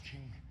drink it, O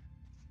king.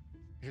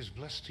 It is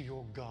blessed to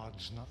your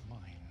gods, not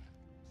mine.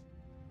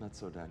 Not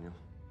so, Daniel.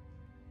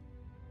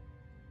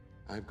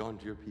 I have gone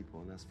to your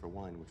people and asked for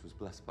wine which was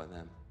blessed by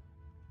them.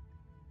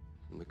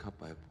 From the cup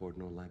I have poured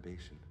no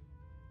libation.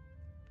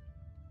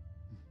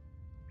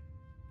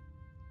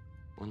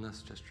 One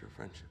last gesture of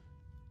friendship.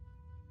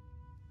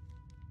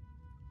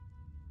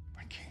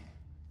 My king.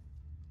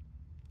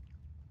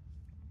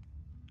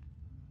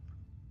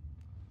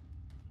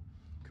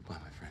 Goodbye,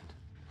 my friend.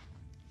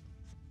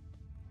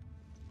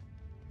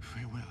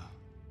 Farewell,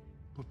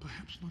 but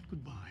perhaps not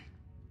goodbye.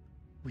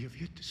 We have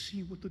yet to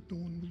see what the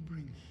dawn will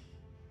bring.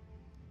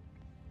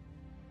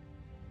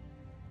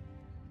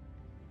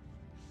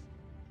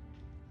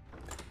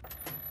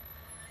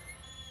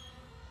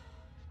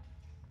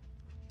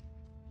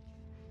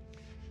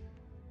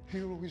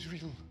 Hear, O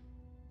Israel,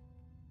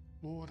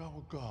 Lord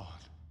our God.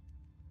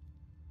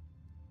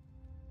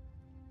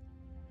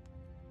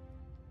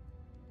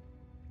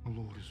 The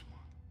Lord is one.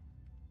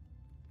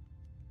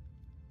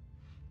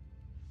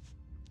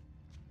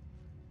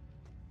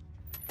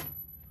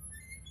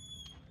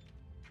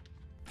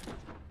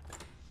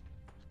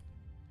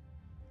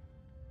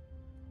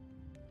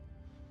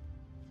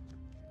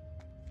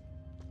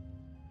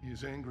 He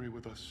is angry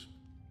with us.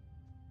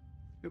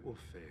 It will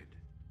fade.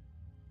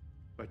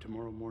 By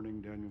tomorrow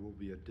morning, Daniel will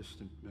be a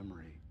distant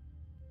memory,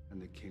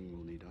 and the king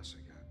will need us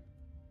again.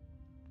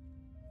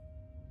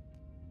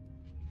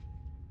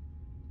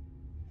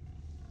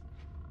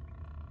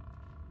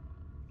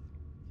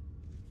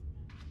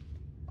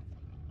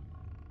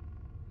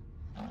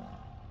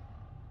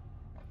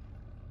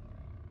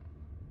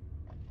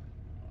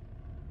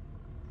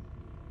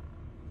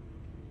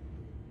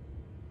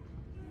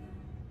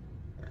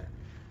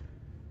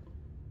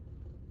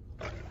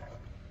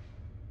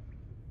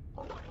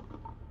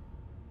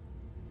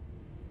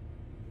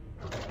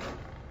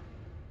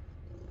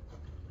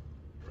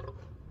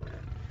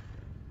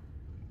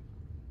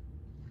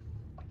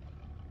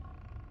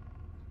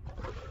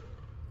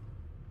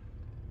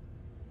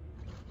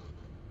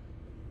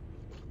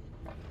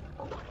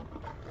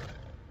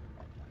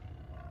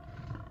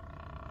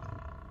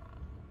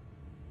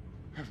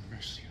 Have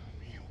mercy on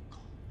me, O God.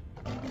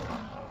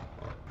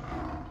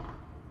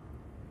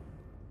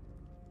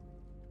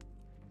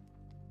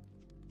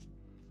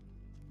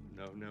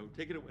 No, no,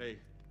 take it away.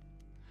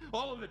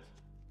 All of it.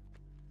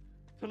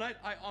 Tonight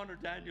I honor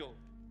Daniel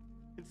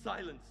in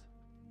silence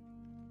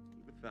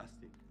and with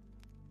fasting.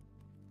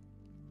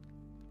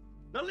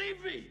 Now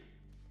leave me!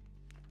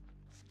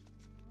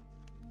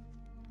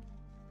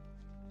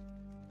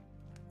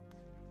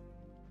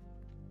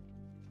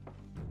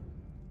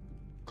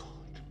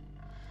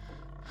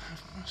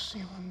 Have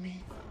mercy on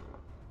me.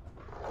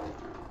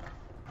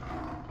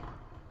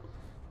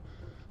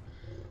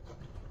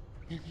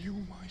 In you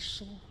my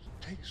soul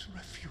takes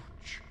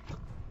refuge.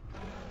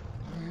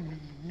 I am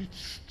in the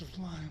midst of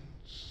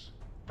lions,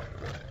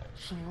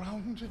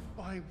 surrounded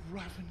by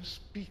ravenous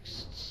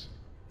beasts,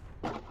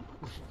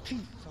 whose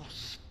teeth are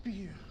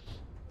spears,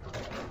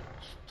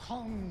 whose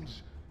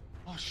tongues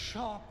are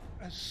sharp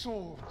as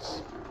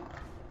swords.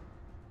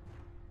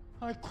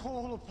 I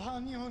call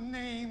upon your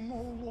name,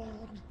 O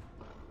Lord.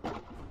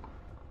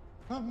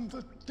 From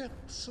the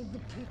depths of the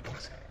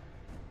pit,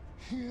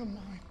 hear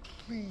my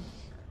plea.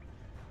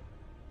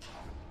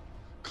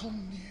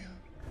 Come near.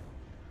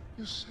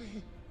 You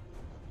say,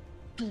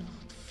 do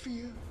not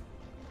fear.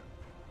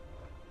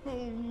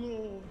 Oh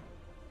Lord,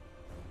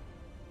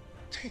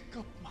 take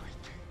up my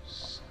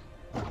case.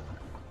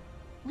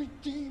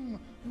 Redeem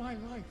my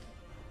life.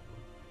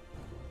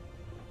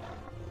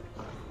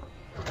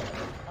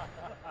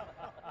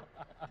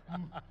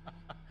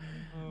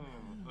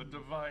 A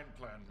divine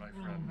plan, my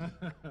friend.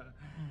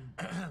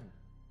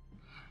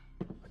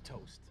 A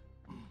toast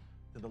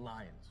to the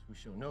lions who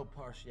show no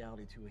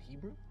partiality to a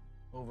Hebrew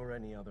over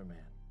any other man.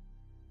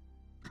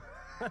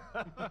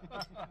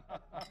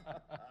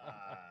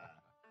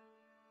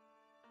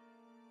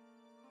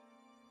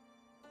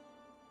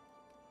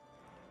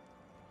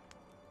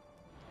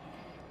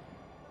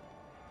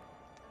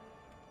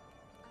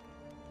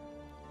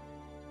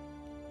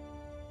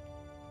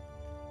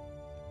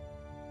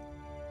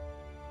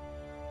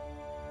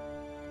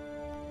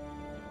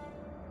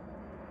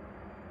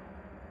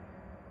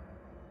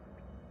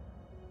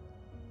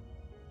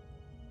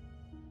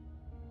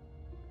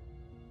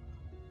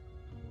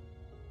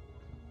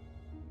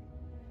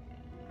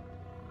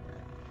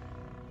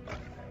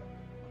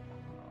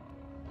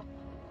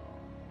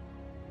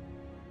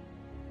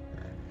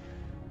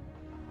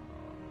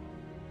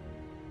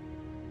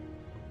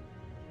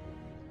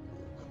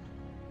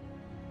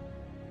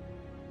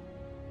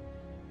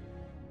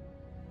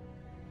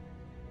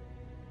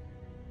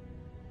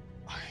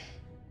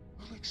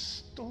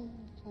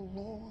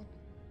 Lord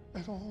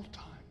at all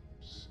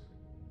times.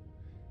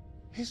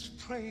 His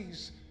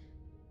praise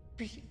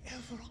be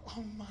ever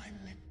on my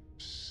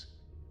lips.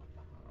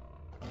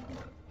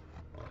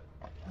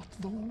 But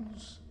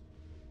those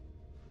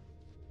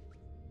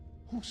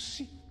who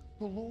seek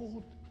the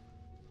Lord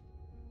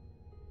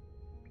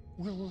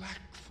will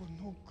lack for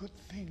no good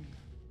thing.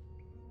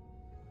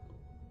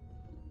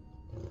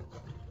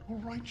 A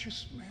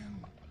righteous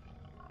man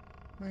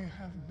may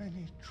have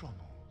many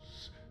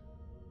troubles,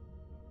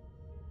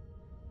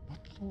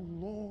 but the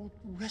Lord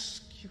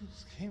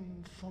rescues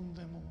him from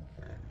them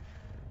all.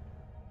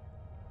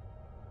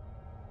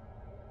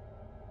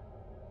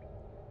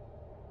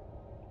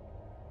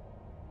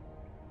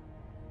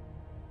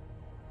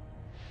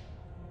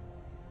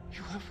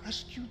 You have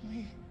rescued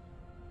me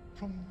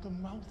from the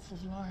mouth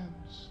of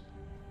lions,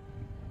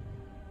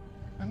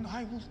 and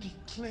I will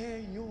declare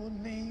your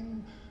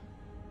name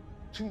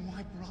to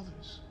my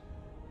brothers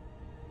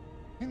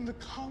in the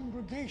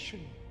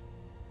congregation.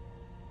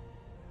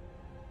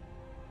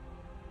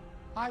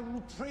 I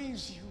will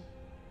praise you.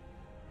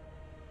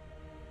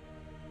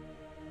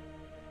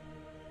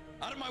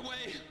 Out of my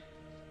way!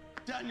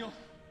 Daniel,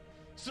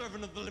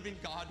 servant of the living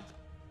God.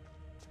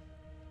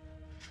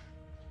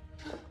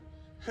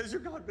 Has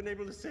your God been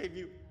able to save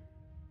you?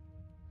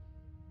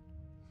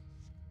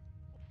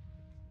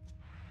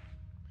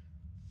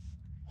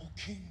 O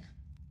King,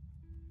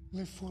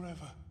 live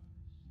forever.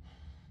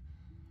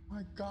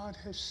 My God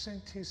has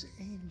sent his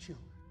angel,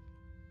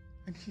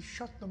 and he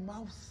shut the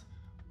mouth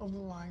of the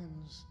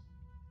lions.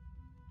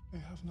 They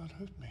have not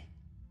hurt me,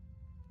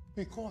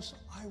 because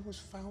I was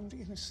found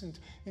innocent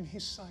in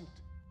his sight.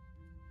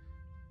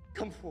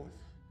 Come forth.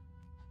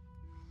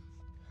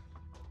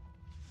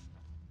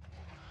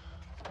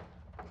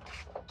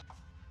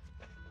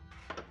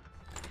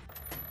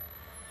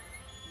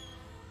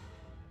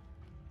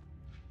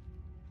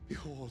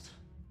 Behold,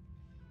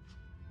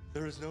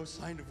 there is no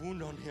sign of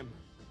wound on him,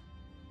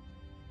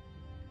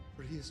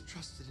 for he has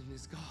trusted in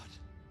his God.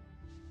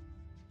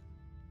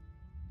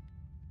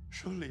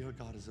 Surely your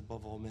God is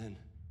above all men,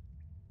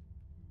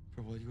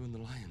 for while you were in the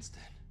lion's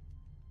den,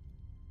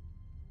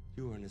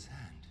 you were in his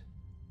hand.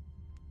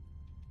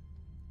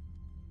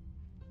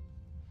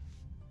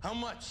 How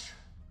much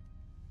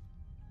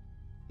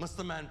must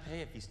the man pay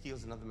if he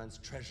steals another man's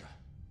treasure?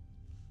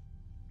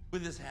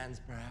 With his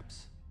hands,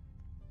 perhaps.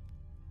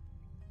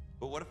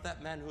 But what if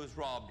that man who is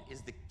robbed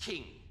is the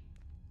king,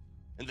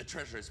 and the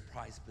treasure is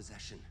prized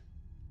possession?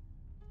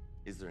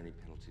 Is there any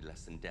penalty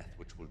less than death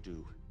which will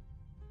do?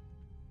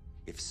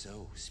 If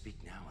so, speak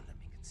now and let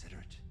me consider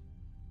it.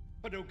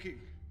 But, O King,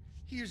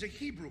 he is a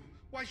Hebrew.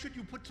 Why should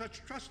you put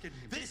such trust in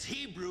him? This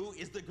Hebrew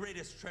is the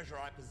greatest treasure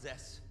I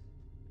possess.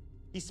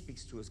 He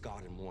speaks to his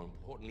God, and more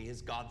importantly,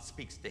 his God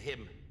speaks to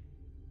him.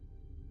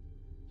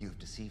 You have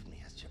deceived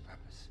me as to your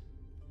purpose.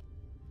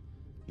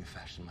 You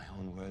fashioned my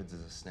own words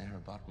as a snare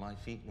about my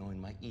feet,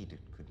 knowing my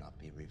edict could not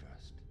be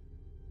reversed.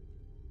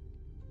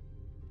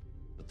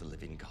 But the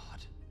living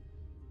God,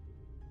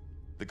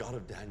 the God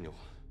of Daniel,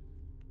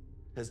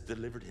 has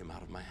delivered him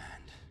out of my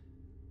hand.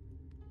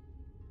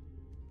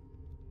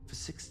 For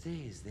 6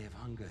 days they have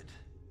hungered,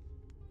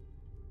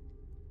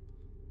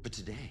 but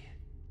today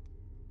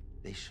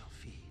they shall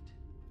feed.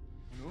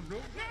 No, no, no,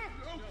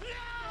 no, no,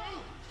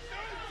 no,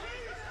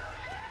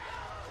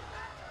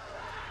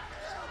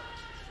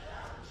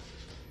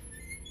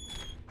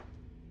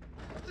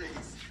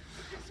 Please!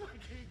 Please, my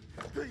king!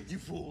 Please! You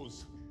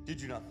fools!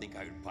 Did you not think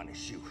I would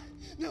punish you?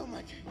 no,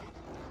 my king!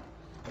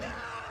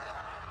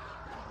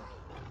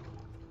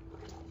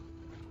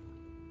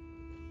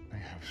 They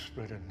have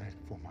spread a net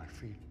for my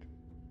feet.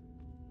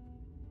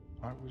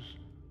 I was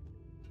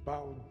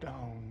bowed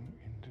down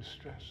in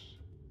distress.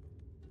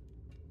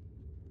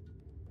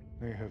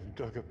 They have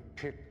dug a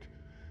pit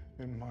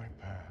in my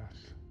path,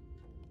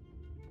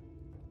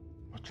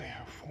 but they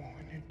have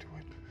fallen into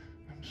it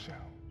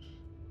themselves.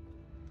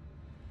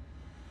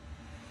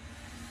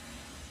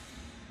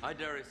 I,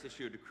 Darius,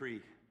 issue a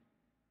decree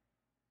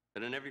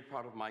that in every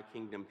part of my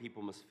kingdom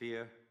people must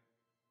fear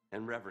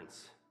and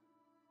reverence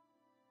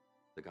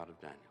the God of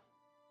Daniel.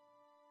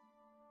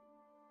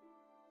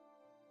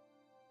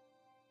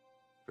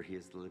 For he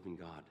is the living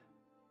God,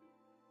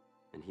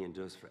 and he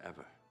endures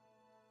forever.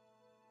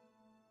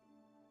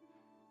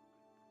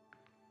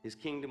 His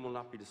kingdom will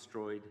not be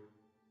destroyed.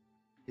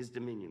 His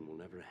dominion will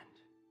never end.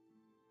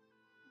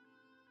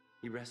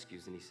 He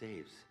rescues and he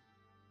saves.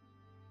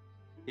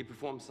 He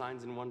performs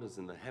signs and wonders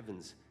in the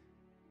heavens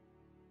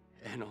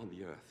and on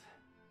the earth.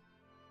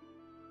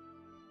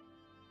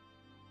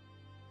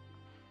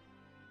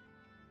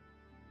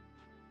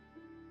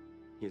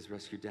 He has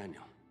rescued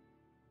Daniel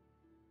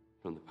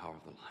from the power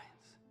of the lions.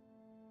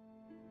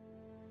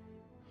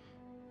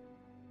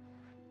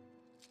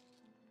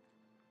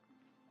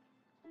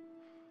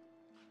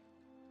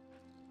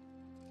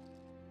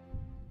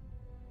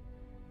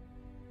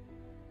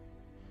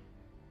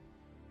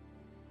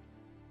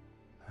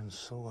 And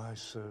so I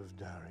served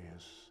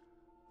Darius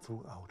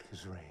throughout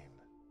his reign.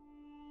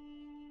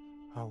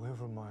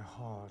 However, my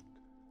heart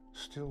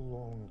still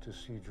longed to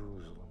see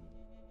Jerusalem.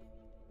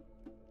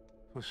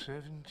 For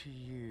 70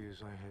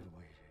 years I had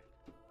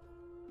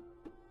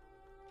waited,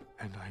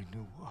 and I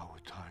knew our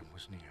time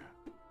was near.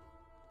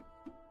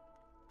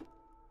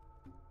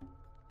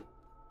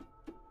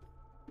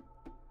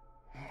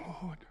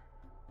 Lord,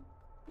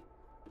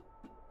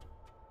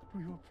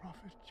 through your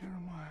prophet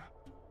Jeremiah,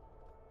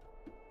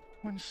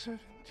 when 70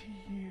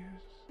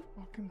 years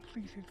are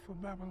completed for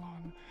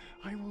Babylon,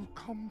 I will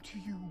come to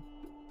you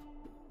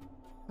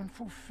and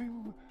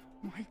fulfill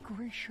my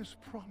gracious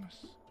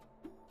promise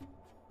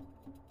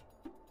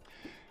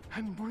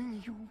and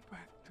bring you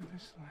back to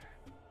this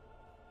land.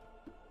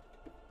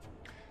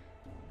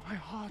 My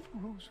heart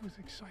grows with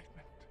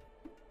excitement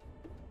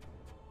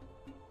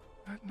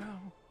that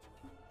now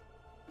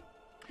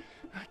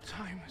that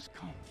time has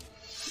come.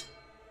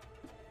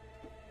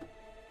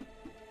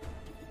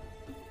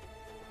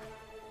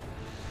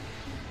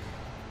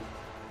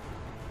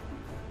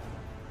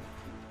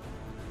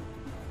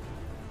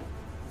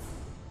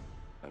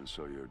 And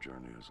so your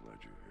journey has led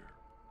you here.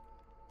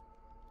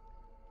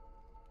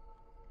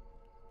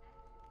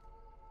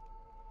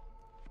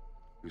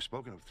 You've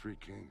spoken of three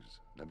kings,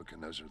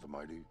 Nebuchadnezzar the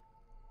mighty,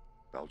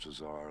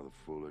 Belshazzar the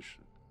foolish,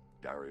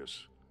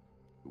 Darius,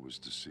 who was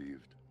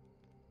deceived.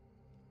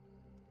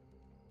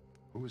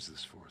 Who is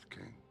this fourth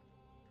king?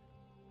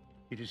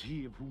 It is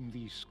he of whom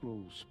these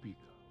scrolls speak.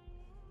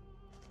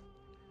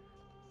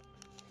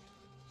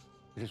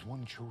 It is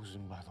one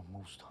chosen by the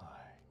Most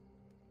High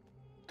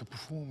to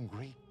perform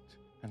great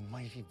and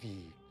mighty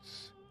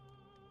deeds.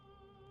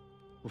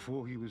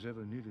 Before he was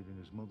ever knitted in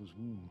his mother's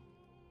womb.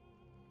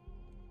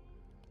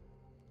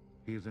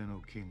 Hear then,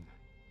 O King,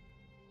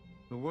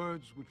 the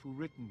words which were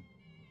written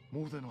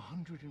more than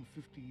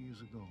 150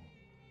 years ago.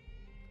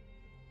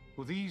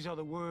 For these are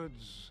the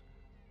words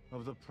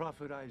of the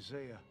prophet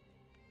Isaiah,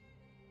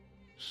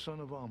 son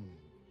of Amos.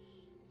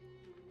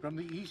 From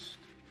the east,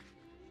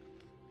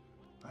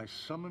 I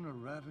summon a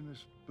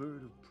ravenous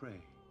bird of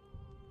prey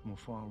from a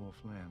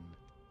far-off land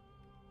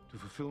to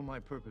fulfill my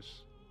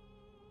purpose.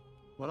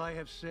 What I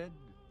have said,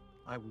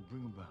 I will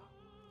bring about.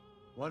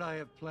 What I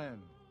have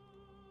planned,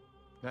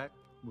 that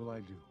will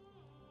I do.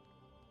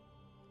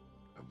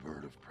 A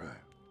bird of prey.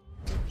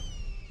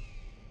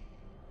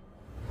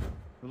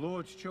 The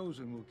Lord's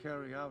chosen will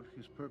carry out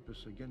his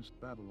purpose against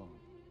Babylon.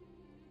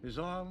 His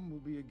arm will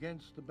be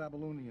against the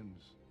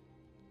Babylonians.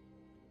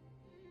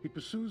 He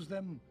pursues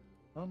them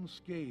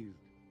unscathed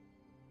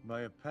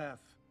by a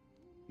path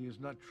he has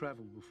not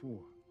traveled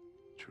before.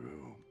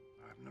 True.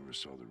 I've never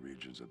saw the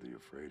regions of the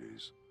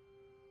Euphrates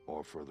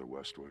or further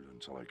westward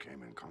until I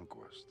came in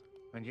conquest.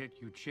 And yet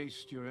you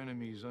chased your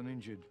enemies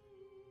uninjured.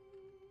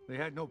 They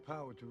had no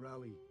power to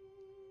rally.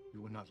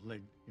 You were not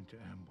led into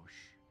ambush.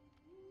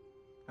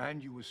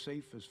 And you were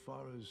safe as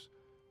far as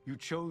you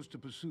chose to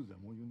pursue them,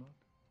 were you not?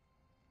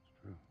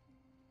 It's true.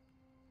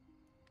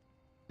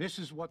 This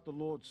is what the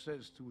Lord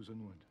says to his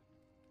anointed.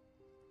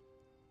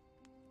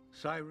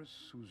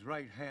 Cyrus, whose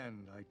right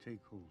hand I take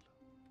hold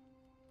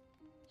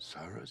of.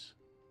 Cyrus?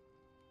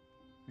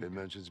 It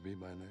mentions me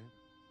by name?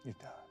 It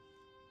does.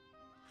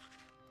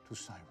 To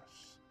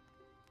Cyrus,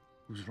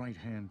 whose right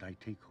hand I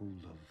take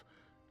hold of,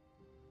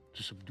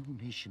 to subdue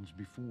nations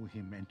before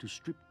him and to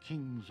strip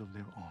kings of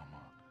their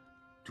armor,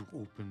 to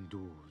open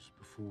doors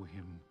before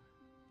him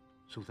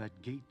so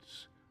that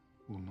gates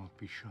will not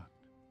be shut.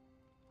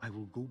 I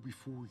will go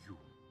before you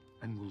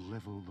and will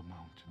level the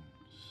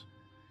mountains.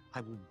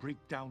 I will break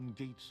down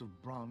gates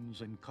of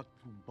bronze and cut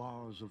through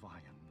bars of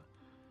iron.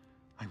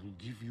 I will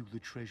give you the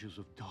treasures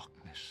of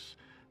darkness,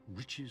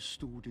 riches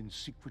stored in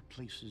secret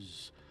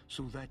places,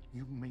 so that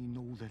you may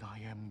know that I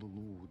am the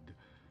Lord,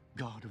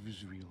 God of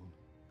Israel,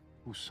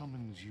 who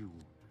summons you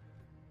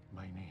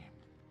by name.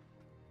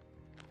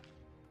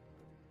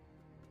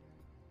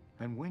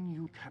 And when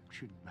you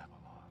captured Babylon,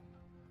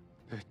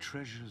 their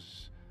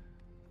treasures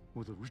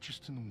were the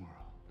richest in the world,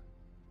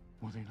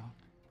 were they not?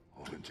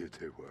 Oh, indeed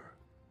they were.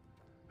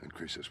 And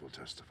Croesus will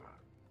testify.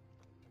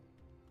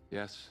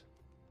 Yes,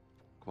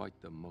 quite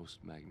the most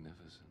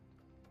magnificent.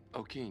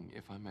 O King,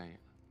 if I may.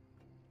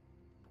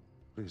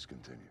 Please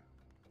continue.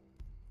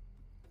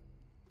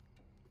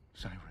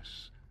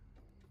 Cyrus,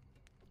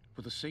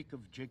 for the sake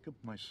of Jacob,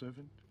 my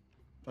servant,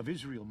 of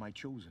Israel, my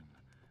chosen,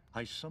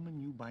 I summon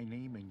you by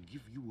name and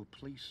give you a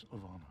place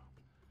of honor.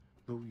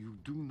 Though you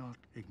do not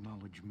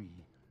acknowledge me,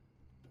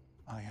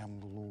 I am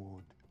the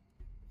Lord.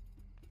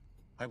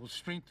 I will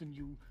strengthen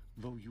you,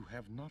 though you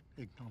have not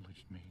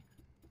acknowledged me,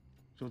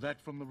 so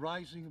that from the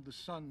rising of the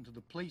sun to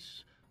the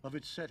place of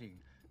its setting,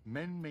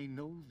 men may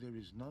know there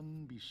is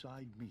none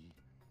beside me.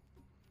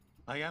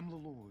 I am the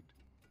Lord.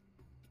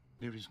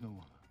 There is no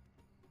other.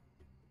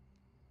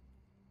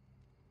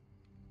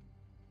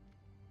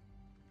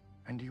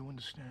 And do you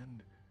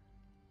understand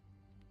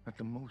that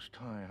the Most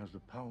High has the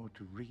power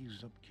to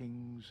raise up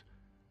kings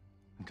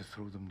and to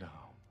throw them down?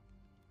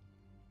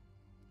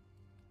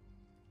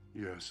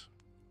 Yes,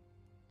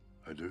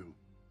 I do.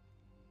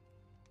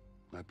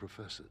 I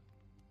profess it.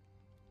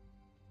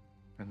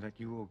 And that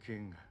you, O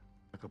King,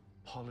 like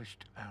a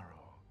polished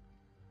arrow,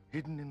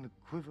 hidden in the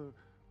quiver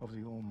of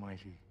the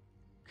Almighty,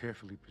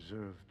 carefully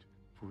preserved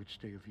for its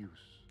day of use.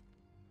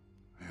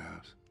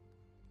 Yes.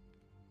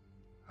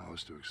 How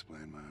is to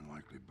explain my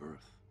unlikely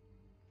birth,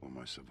 or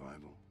my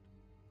survival,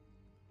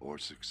 or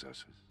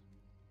successes?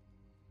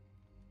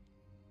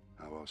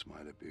 How else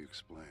might it be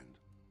explained?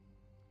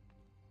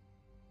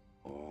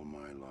 All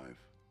my life,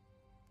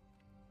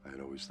 I had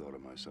always thought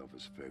of myself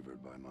as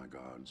favored by my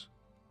gods.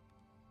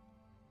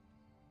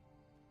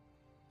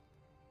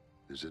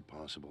 Is it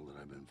possible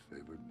that I've been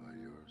favored by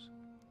yours?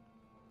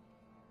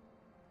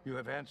 You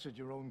have answered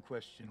your own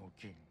question, O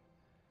King.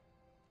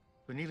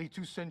 For nearly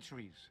 2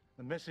 centuries,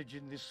 a message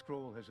in this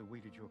scroll has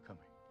awaited your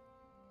coming.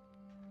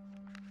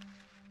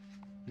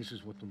 This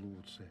is what the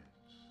Lord says.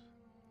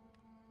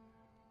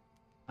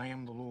 I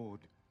am the Lord,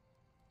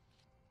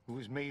 who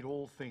has made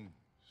all things,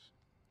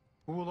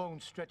 who alone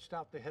stretched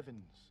out the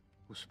heavens,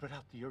 who spread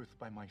out the earth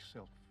by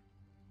myself,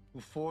 who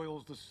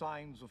foils the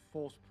signs of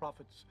false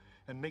prophets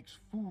and makes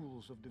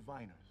fools of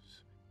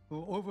diviners,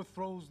 who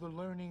overthrows the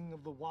learning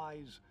of the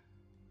wise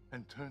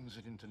and turns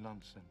it into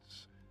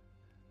nonsense,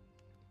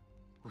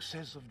 who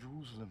says of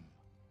Jerusalem,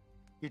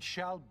 it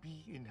shall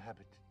be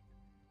inhabited.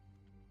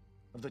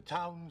 Of the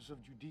towns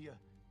of Judea,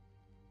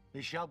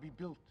 they shall be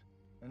built,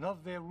 and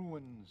of their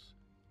ruins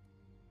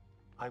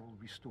I will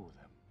restore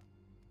them.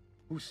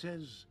 Who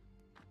says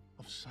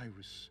of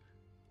Cyrus,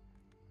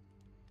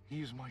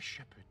 he is my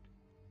shepherd,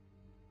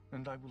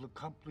 and I will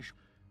accomplish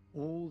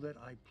all that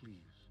I please.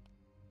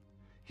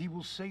 He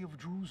will say of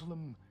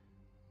Jerusalem,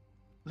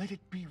 let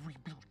it be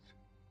rebuilt,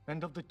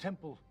 and of the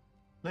temple,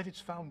 let its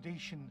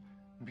foundation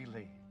be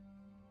laid.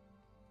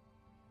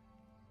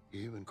 He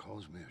even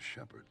calls me a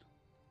shepherd.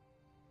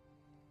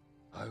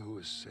 I who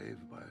was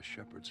saved by a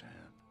shepherd's hand.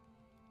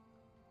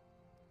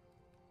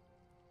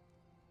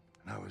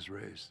 And I was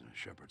raised in a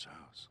shepherd's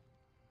house.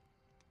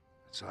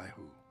 It's I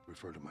who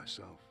refer to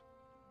myself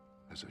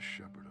as a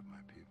shepherd of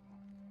my people.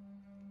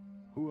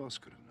 Who else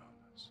could have known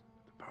this?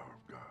 The power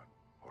of God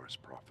or his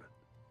prophet?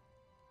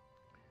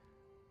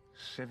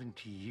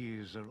 70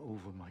 years are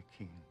over, my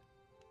king.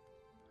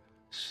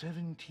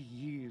 70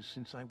 years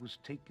since I was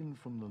taken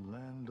from the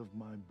land of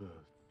my birth.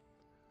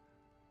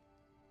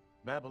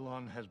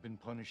 Babylon has been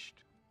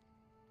punished.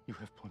 You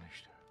have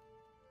punished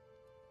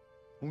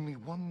her. Only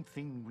one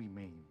thing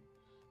remains.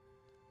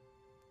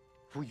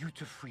 For you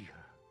to free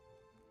her.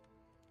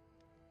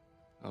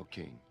 O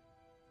King,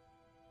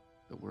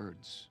 the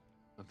words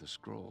of the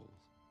scroll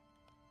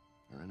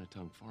are in a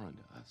tongue foreign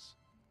to us.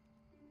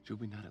 Should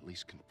we not at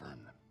least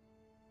confirm them?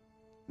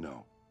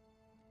 No.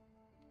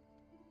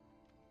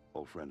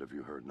 Old friend, have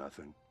you heard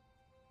nothing?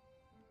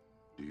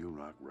 Do you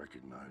not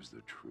recognize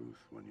the truth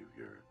when you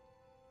hear it?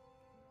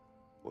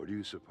 Or do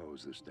you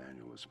suppose this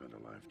Daniel has spent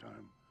a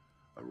lifetime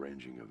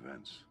arranging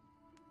events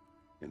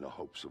in the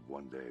hopes of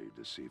one day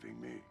deceiving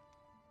me?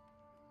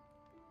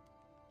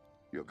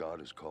 Your God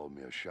has called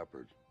me a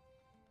shepherd,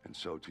 and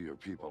so to your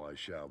people I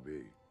shall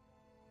be,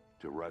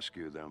 to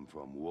rescue them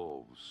from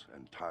wolves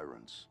and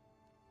tyrants,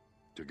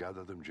 to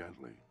gather them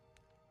gently,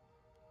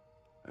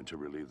 and to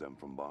relieve them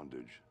from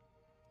bondage,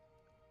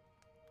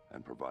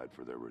 and provide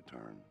for their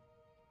return.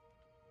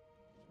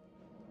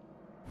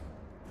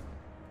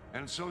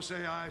 And so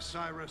say I,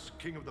 Cyrus,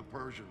 king of the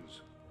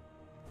Persians,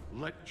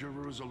 let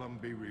Jerusalem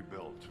be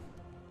rebuilt.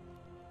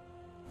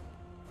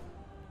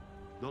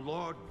 The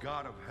Lord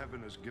God of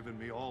heaven has given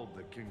me all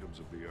the kingdoms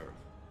of the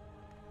earth,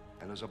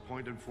 and has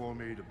appointed for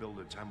me to build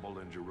a temple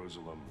in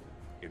Jerusalem,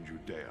 in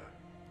Judea.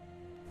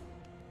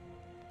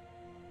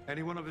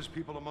 Any one of his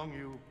people among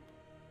you,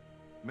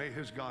 may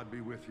his God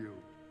be with you.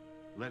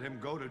 Let him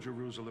go to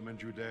Jerusalem and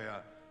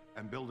Judea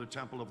and build a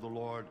temple of the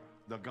Lord,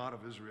 the God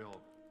of Israel.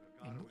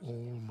 In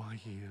all my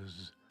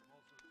years,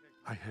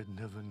 I had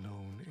never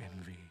known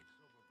envy.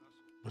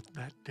 But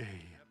that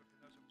day,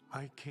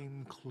 I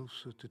came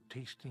closer to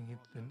tasting it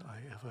than I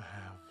ever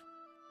have.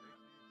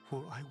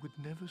 For I would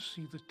never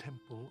see the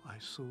temple I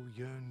so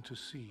yearned to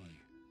see.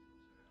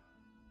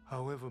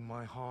 However,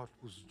 my heart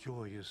was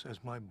joyous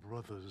as my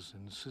brothers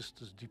and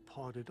sisters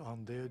departed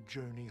on their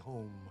journey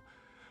home,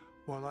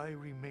 while I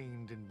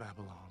remained in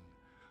Babylon,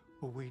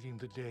 awaiting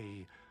the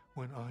day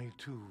when I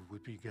too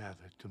would be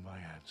gathered to my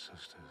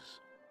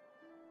ancestors.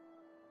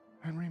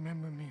 And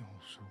remember me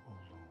also, O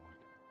Lord,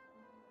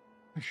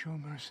 and show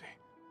mercy,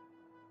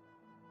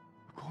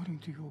 according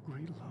to your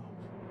great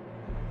love.